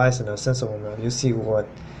enough and wise enough, sensible enough, you'll see what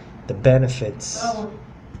the benefits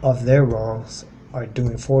of their wrongs are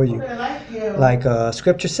doing for you. Like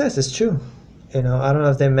Scripture says, it's true. I don't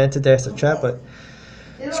know if they meant it there as a trap, but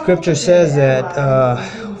Scripture says that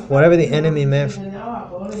whatever the enemy meant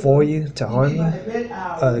for you to harm you,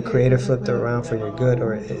 the Creator flipped it around for your good,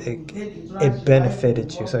 or it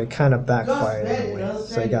benefited you. So it kind of backfired in a way.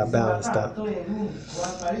 So it got balanced out.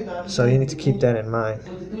 So you need to keep that in mind,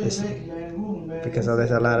 because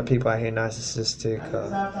there's a lot of people out here narcissistic,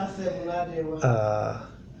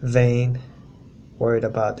 vain, worried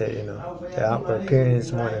about their outward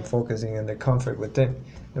appearance more than focusing on their comfort within,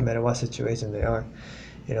 no matter what situation they are.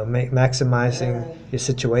 Maximizing your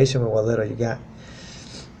situation with what little you got.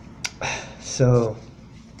 So,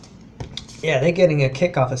 yeah, they're getting a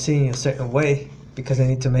kick off of seeing you a certain way because they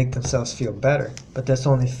need to make themselves feel better. But that's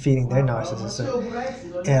only feeding their narcissism.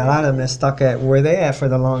 And a lot of them are stuck at where they at for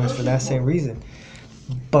the longest for that same reason.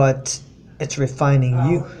 But it's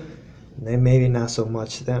refining you. And maybe not so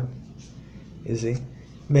much them. You see?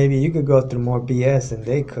 Maybe you could go through more BS than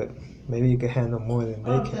they could. Maybe you could handle more than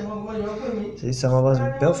they can. See, some of us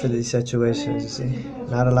are built for these situations, you see.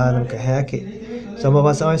 Not a lot of them can hack it. Some of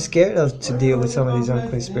us aren't scared to deal with some of these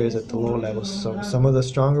unclean spirits at the lower levels. So some of the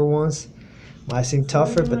stronger ones might seem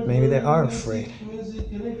tougher, but maybe they are afraid.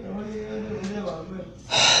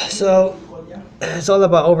 So it's all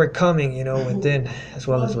about overcoming, within as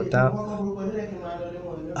well as without.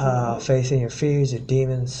 Facing your fears, your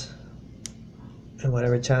demons, and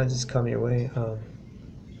whatever challenges come your way.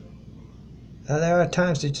 There are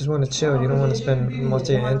times you just want to chill. You don't want to spend most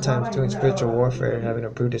of your end time doing spiritual warfare, having a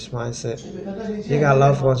brutish mindset. You got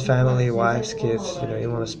loved ones, family, wives, kids. You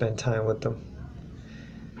want to spend time with them.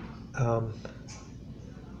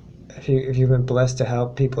 If you've been blessed to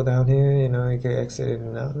help people down here, you get exited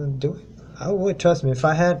and out, then do it. I would, trust me. If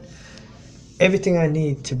I had everything I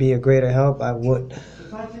need to be a greater help, I would.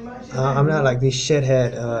 I'm not like these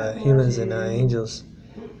shithead humans and angels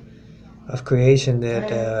of creation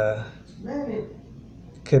that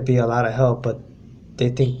could be a lot of help, but they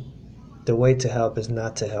think the way to help is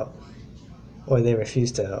not to help, or they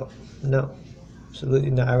refuse to help. No,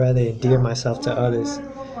 absolutely not. I'd rather endear myself to others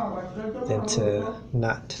than to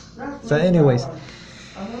not. So anyways,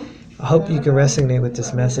 I hope you can resonate with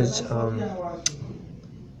this message. I'm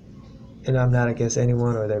not against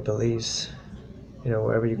anyone or their beliefs.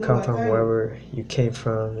 Wherever you come from, wherever you came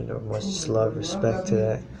from, much love, respect to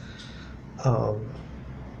that.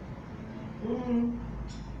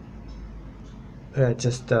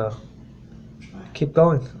 Just keep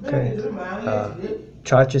going, okay?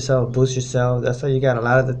 Charge yourself, boost yourself. That's why you got a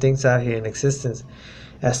lot of the things out here in existence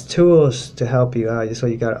as tools to help you out. That's why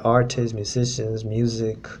you got artists, musicians,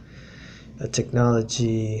 music,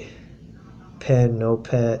 technology, pen,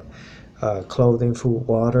 notepad, clothing, food,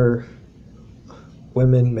 water,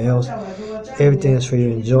 women, males. Everything is for your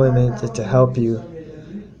enjoyment, just to help you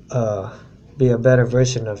be a better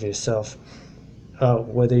version of yourself.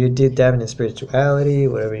 Whether you did that in spirituality,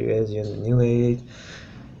 whatever you is, you're in the new age,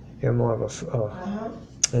 you're more of a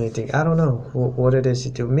anything. I don't know what it is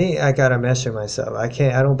you do. Me, I gotta measure myself. I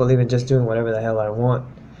don't believe in just doing whatever the hell I want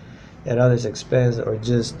at others' expense, or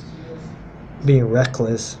just being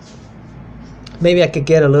reckless. Maybe I could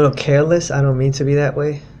get a little careless. I don't mean to be that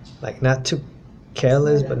way. Like, not too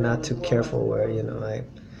careless, but not too careful, where I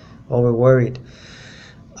over worried.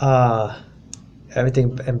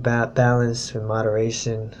 Everything in balance and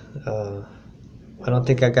moderation. I don't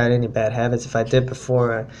think I got any bad habits. If I did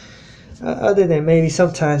before, other than maybe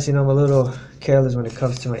sometimes, I'm a little careless when it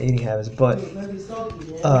comes to my eating habits. But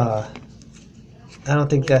I don't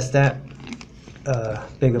think that's that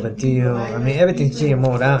big of a deal. I mean, everything's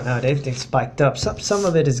GMO'd out now. Everything's spiked up. Some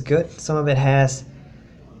of it is good. Some of it has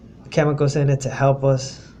chemicals in it to help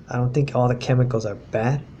us. I don't think all the chemicals are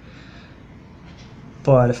bad.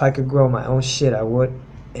 But if I could grow my own shit, I would.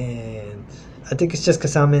 And I think it's just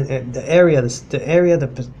because I'm in the area,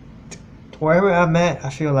 wherever I'm at, I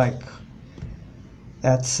feel like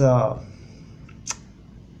that's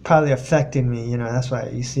probably affecting me. That's why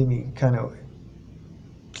you see me kind of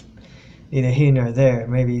neither here nor there.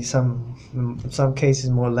 Maybe in some cases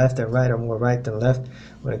more left than right, or more right than left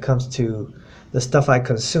when it comes to the stuff I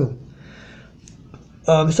consume.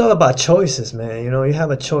 It's all about choices, man. You have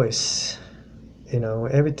a choice.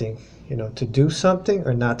 Everything, to do something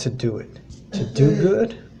or not to do it, to do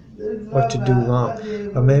good or to do wrong.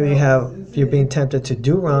 Or maybe you're being tempted to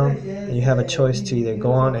do wrong, and you have a choice to either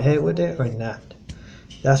go on ahead with it or not.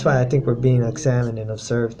 That's why I think we're being examined and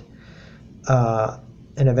observed. And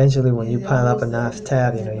eventually, when you pile up enough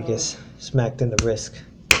tab, you get smacked in the wrist,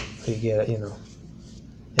 or you get, an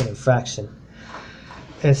infraction.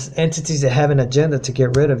 It's entities that have an agenda to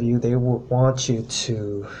get rid of you. They will want you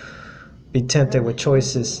to be tempted with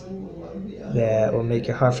choices that will make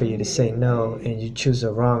it hard for you to say no, and you choose the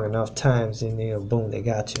wrong enough times, and boom, they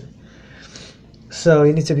got you. So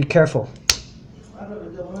you need to be careful.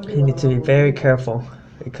 You need to be very careful,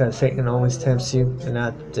 because Satan always tempts you. And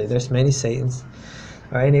there's many Satans,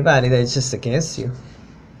 or anybody that's just against you.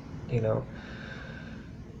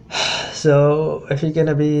 So if you're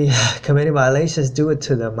gonna be committing violations, do it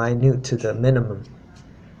to the minute, to the minimum.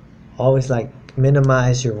 Always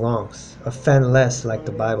minimize your wrongs. Offend less, like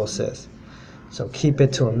the Bible says. So keep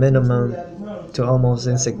it to a minimum, to almost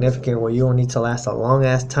insignificant, where you don't need to last a long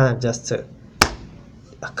ass time just to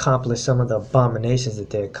accomplish some of the abominations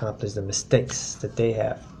that they accomplish, the mistakes that they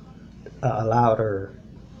have allowed or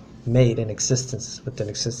made in existence, within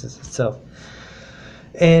existence itself.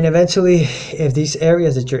 And eventually, if these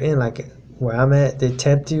areas that you're in, like where I'm at, they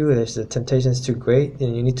tempt you, if the temptation is too great,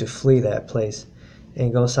 then you need to flee that place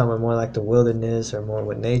and go somewhere more like the wilderness, or more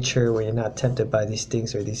with nature, where you're not tempted by these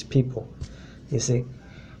things or these people. You see,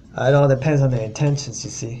 it all depends on their intentions. You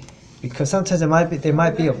see, because sometimes they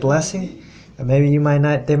might be a blessing, and maybe they might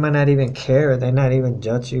not even care, or they not even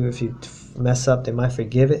judge you if you mess up. They might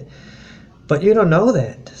forgive it, but you don't know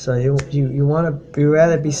that. So you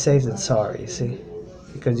rather be safe than sorry. You see,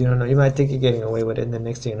 because you don't know. You might think you're getting away with it, and the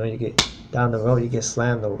next thing you know, you get down the road, you get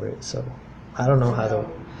slammed over it. So I don't know how the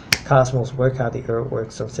cosmos work, how the earth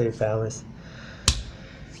works. Some say balance,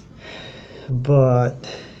 but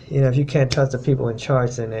if you can't trust the people in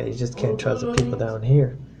charge, then you just can't trust the people down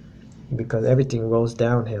here, because everything rolls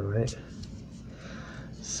downhill, right?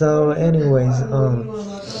 So anyways,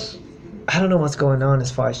 I don't know what's going on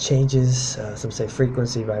as far as changes. Some say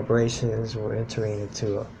frequency, vibrations. We're entering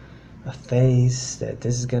into a phase that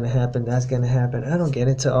this is going to happen, that's going to happen. I don't get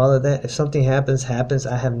into all of that. If something happens.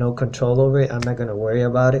 I have no control over it. I'm not going to worry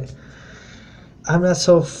about it. I'm not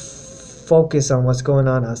so focused on what's going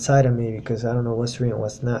on outside of me, because I don't know what's real and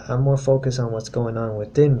what's not. I'm more focused on what's going on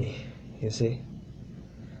within me. You see,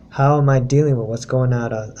 how am I dealing with what's going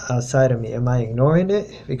on outside of me? Am I ignoring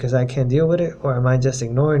it because I can't deal with it, or am I just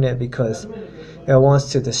ignoring it because it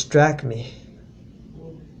wants to distract me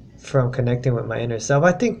from connecting with my inner self?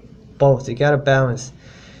 I think both. You gotta balance.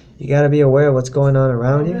 You got to be aware of what's going on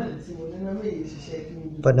around you,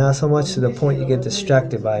 but not so much to the point you get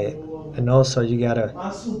distracted by it. And also you got to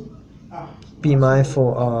be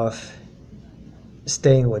mindful of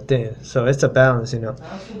staying within. So it's a balance, you know.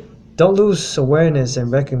 Don't lose awareness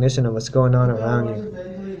and recognition of what's going on around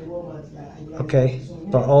you. Okay?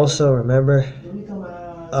 But also remember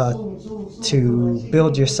to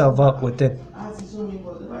build yourself up within.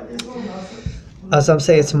 As I'm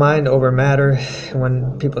saying, it's mind over matter.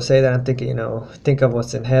 When people say that, I'm thinking, you know, think of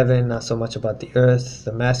what's in heaven, not so much about the earth,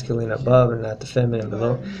 the masculine above and not the feminine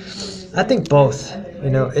below. I think both. You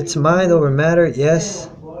know, it's mind over matter, yes.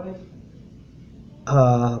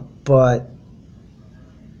 But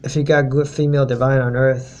if you got good female divine on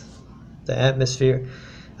earth, the atmosphere,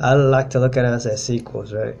 I like to look at it as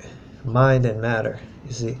equals, right? Mind and matter,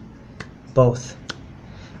 you see, both.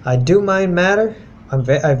 I do mind matter. I'm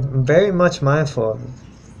very much mindful of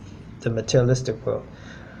the materialistic world.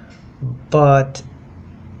 But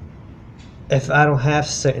if I don't have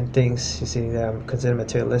certain things, you see, that I'm considered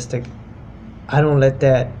materialistic, I don't let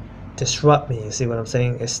that disrupt me. You see what I'm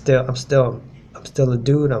saying? I'm still a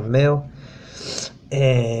dude. I'm male,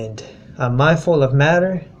 and I'm mindful of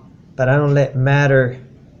matter, but I don't let matter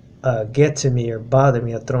get to me or bother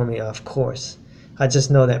me or throw me off course. I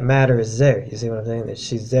just know that matter is there. You see what I'm saying? That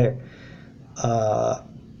she's there. I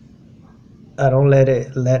don't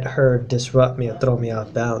let her disrupt me or throw me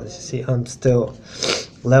off balance. You see, I'm still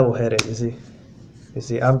level-headed. You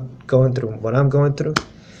see, I'm going through what I'm going through.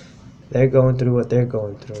 They're going through what they're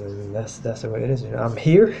going through, and that's the way it is. You know, I'm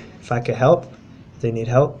here. If I can help, if they need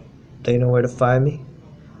help, they know where to find me.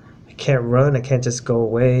 I can't run. I can't just go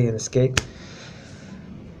away and escape.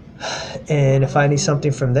 And if I need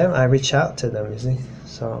something from them, I reach out to them. You see,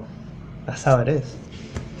 so that's how it is.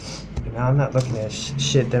 You know, I'm not looking at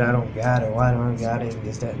shit that I don't got or why don't I got it and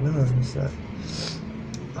this, that. No, it's not.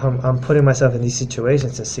 I'm putting myself in these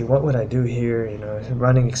situations to see what would I do here. You know,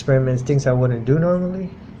 running experiments, things I wouldn't do normally.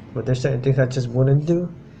 But there's certain things I just wouldn't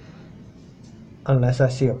do unless I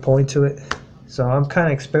see a point to it. So I'm kind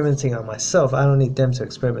of experimenting on myself. I don't need them to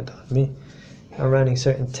experiment on me. I'm running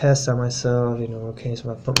certain tests on myself. You know, okay,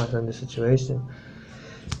 so I put myself in this situation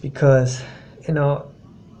because, you know,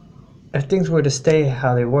 if things were to stay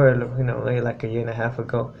how they were, you know, like a year and a half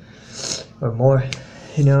ago or more,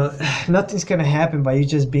 you know, nothing's gonna happen by you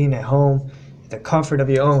just being at home, the comfort of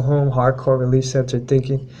your own home, hardcore relief center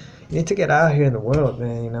thinking. You need to get out here in the world,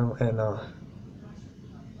 man, you know, and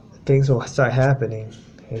things will start happening.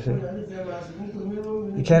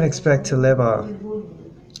 You can't expect to live a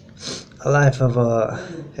life of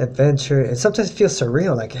adventure. And sometimes it feels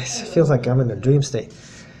surreal, like it feels like I'm in a dream state.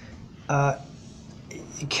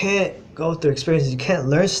 You can't go through experiences. You can't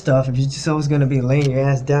learn stuff if you're just always going to be laying your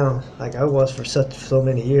ass down like I was for so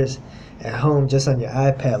many years at home just on your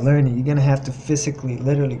iPad learning. You're going to have to physically,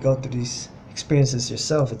 literally go through these experiences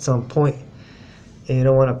yourself at some point, and you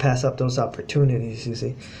don't want to pass up those opportunities. You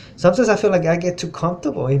see, sometimes I feel like I get too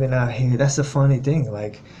comfortable even out here. That's the funny thing.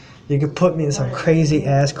 Like, you could put me in some crazy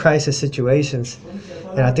ass crisis situations,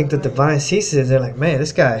 and I think the divine sees it. They're like, man,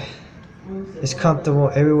 this guy is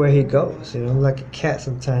comfortable everywhere he goes. You know, like a cat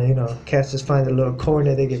sometimes. You know, cats just find a little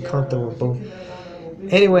corner, they get comfortable. Boom.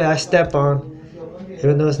 Anyway, I step on,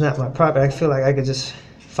 even though it's not my property, I feel like I could just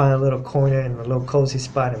find a little corner and a little cozy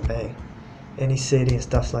spot and bang. Any city and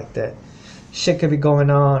stuff like that. Shit could be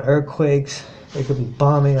going on, earthquakes, they could be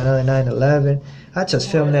bombing another 9/11. I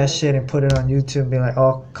just film that shit and put it on YouTube and be like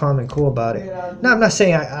all calm and cool about it. Now I'm not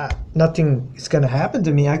saying nothing is gonna happen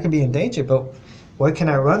to me. I could be in danger, but where can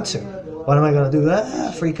I run to? What am I gonna do?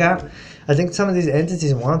 Freak out? I think some of these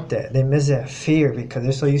entities want that. They miss that fear because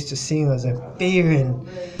they're so used to seeing us in fear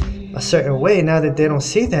in a certain way. Now that they don't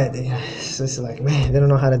see that, it's just like, man, they don't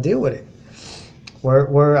know how to deal with it.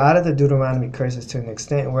 We're out of the Deuteronomy curses to an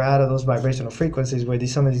extent. We're out of those vibrational frequencies where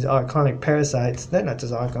some of these archonic parasites, they're not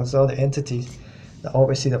just archons, all the entities that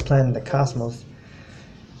oversee the planet, the cosmos,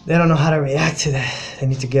 they don't know how to react to that. They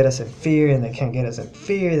need to get us in fear, and they can't get us in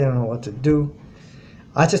fear. They don't know what to do.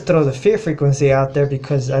 I just throw the fear frequency out there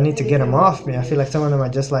because I need to get them off me. I feel like some of them are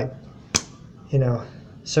just like, you know,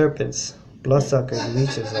 serpents, bloodsuckers,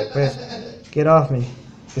 leeches. Like, man, get off me.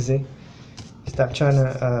 You see? Stop trying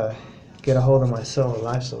to get a hold of my soul,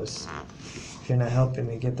 life source. If you're not helping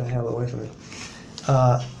me, get the hell away from me.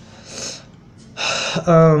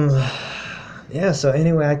 Yeah, so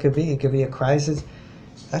anyway, it could be a crisis.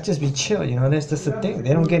 I just be chill, you know. That's just the thing.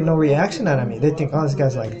 They don't get no reaction out of me. They think, oh, this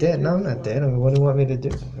guy's like dead. No, I'm not dead. I mean, what do you want me to do?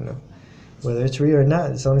 You know, whether it's real or not,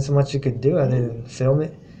 there's only so much you could do other than film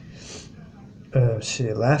it,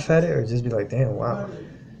 laugh at it, or just be like, damn, wow.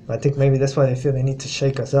 I think maybe that's why they feel they need to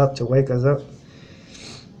shake us up, to wake us up.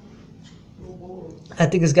 I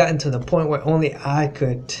think it's gotten to the point where only I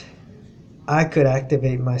could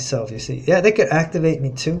activate myself, you see. Yeah, they could activate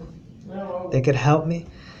me too. They could help me.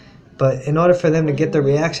 But in order for them to get the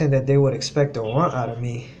reaction that they would expect or want out of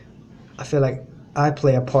me, I feel like I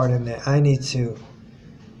play a part in that. I need to,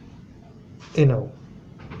 you know,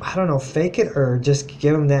 I don't know, fake it or just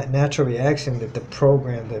give them that natural reaction that the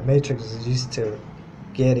program, the Matrix is used to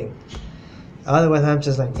getting. Otherwise, I'm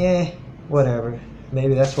just like, yeah, whatever.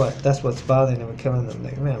 Maybe that's what's bothering them and killing them.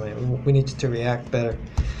 Like, man, we need you to react better.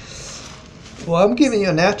 Well, I'm giving you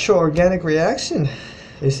a natural, organic reaction.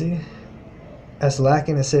 You see, as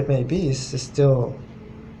lacking as it may be, it's still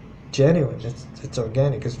genuine. It's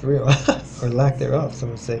organic. It's real, or lack thereof.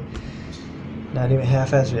 Some would say, not even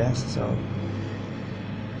half-ass reaction. So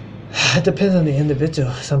it depends on the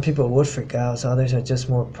individual. Some people would freak out. Others are just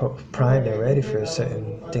more primed and ready for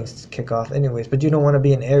certain things to kick off. Anyways, but you don't want to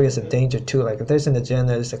be in areas of danger too. Like if there's an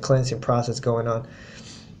agenda, there's a cleansing process going on.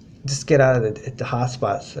 Just get out of the hot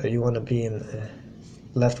spots, or you want to be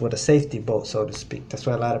left with a safety boat, so to speak. That's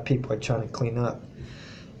why a lot of people are trying to clean up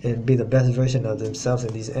and be the best version of themselves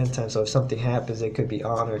in these end times. So if something happens, they could be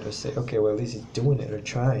honored or say, okay, well, at least he's doing it or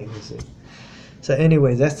trying. You see. So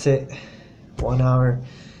anyways, that's it. 1 hour.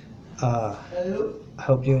 I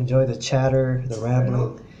hope you enjoy the chatter, the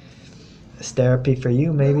rambling. It's therapy for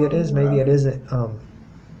you. Maybe it is, maybe it isn't.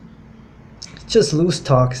 Just loose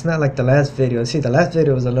talk. It's not like the last video. See, the last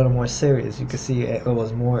video was a little more serious. You can see it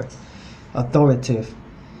was more authoritative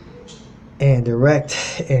and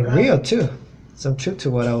direct and real too. Some truth to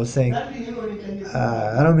what I was saying.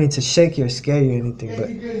 I don't mean to shake you or scare you or anything, but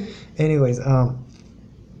anyways,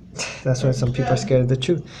 that's why some people are scared of the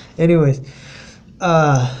truth. Anyways,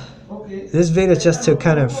 this video is just to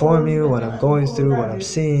kind of inform you what I'm going through, what I'm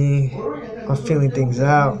seeing. I'm feeling things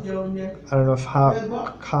out. I don't know if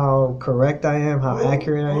how correct I am, how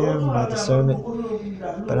accurate I am, my discernment.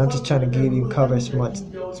 But I'm just trying to give you cover as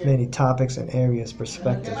many topics and areas,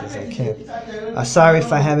 perspectives as I can. Sorry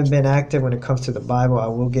if I haven't been active when it comes to the Bible. I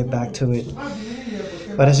will get back to it.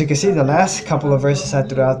 But as you can see, the last couple of verses I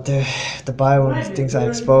threw out there, the Bible, things I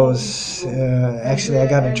exposed, actually I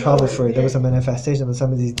got in trouble for it. There was a manifestation of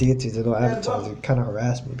some of these deities, the little avatars, that kind of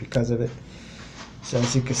harassed me because of it. So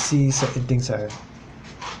as you can see, certain things are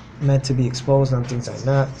meant to be exposed, some things are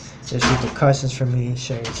not. There's repercussions for me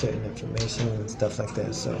sharing certain information and stuff like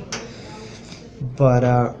that. So,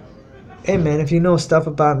 but hey man, if you know stuff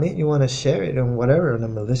about me, you want to share it and whatever, and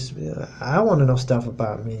I want to know stuff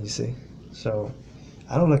about me. You see, so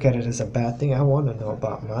I don't look at it as a bad thing. I want to know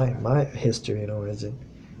about my history and origin.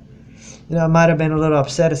 You know, I might have been a little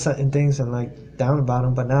upset at certain things and like down about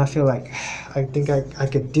them, but now I feel like I think I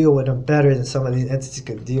could deal with them better than some of these entities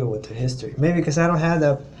could deal with their history. Maybe because I don't have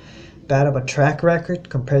that bad of a track record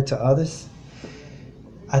compared to others.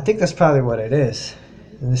 I think that's probably what it is.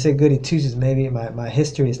 And they say goody two-shoes, maybe my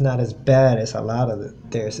history is not as bad as a lot of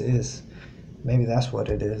theirs is. Maybe that's what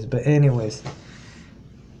it is. But anyways,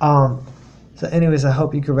 so anyways, I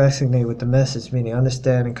hope you can resonate with the message, meaning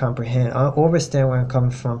understand and comprehend, understand where I'm coming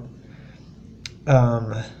from.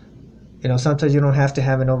 You know, sometimes you don't have to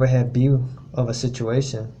have an overhead view of a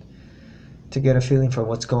situation to get a feeling for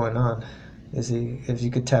what's going on. If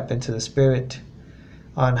you could tap into the spirit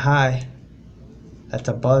on high, that's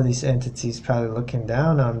above these entities, probably looking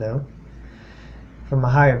down on them from a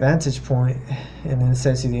higher vantage point, and then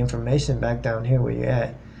sends you the information back down here where you're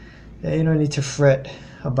at. And you don't need to fret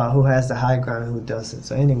about who has the high ground and who doesn't.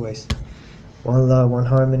 So anyways, one love, one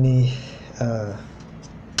harmony.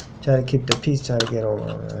 Try to keep the peace, try to get over,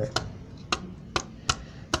 alright?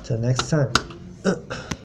 Till next time.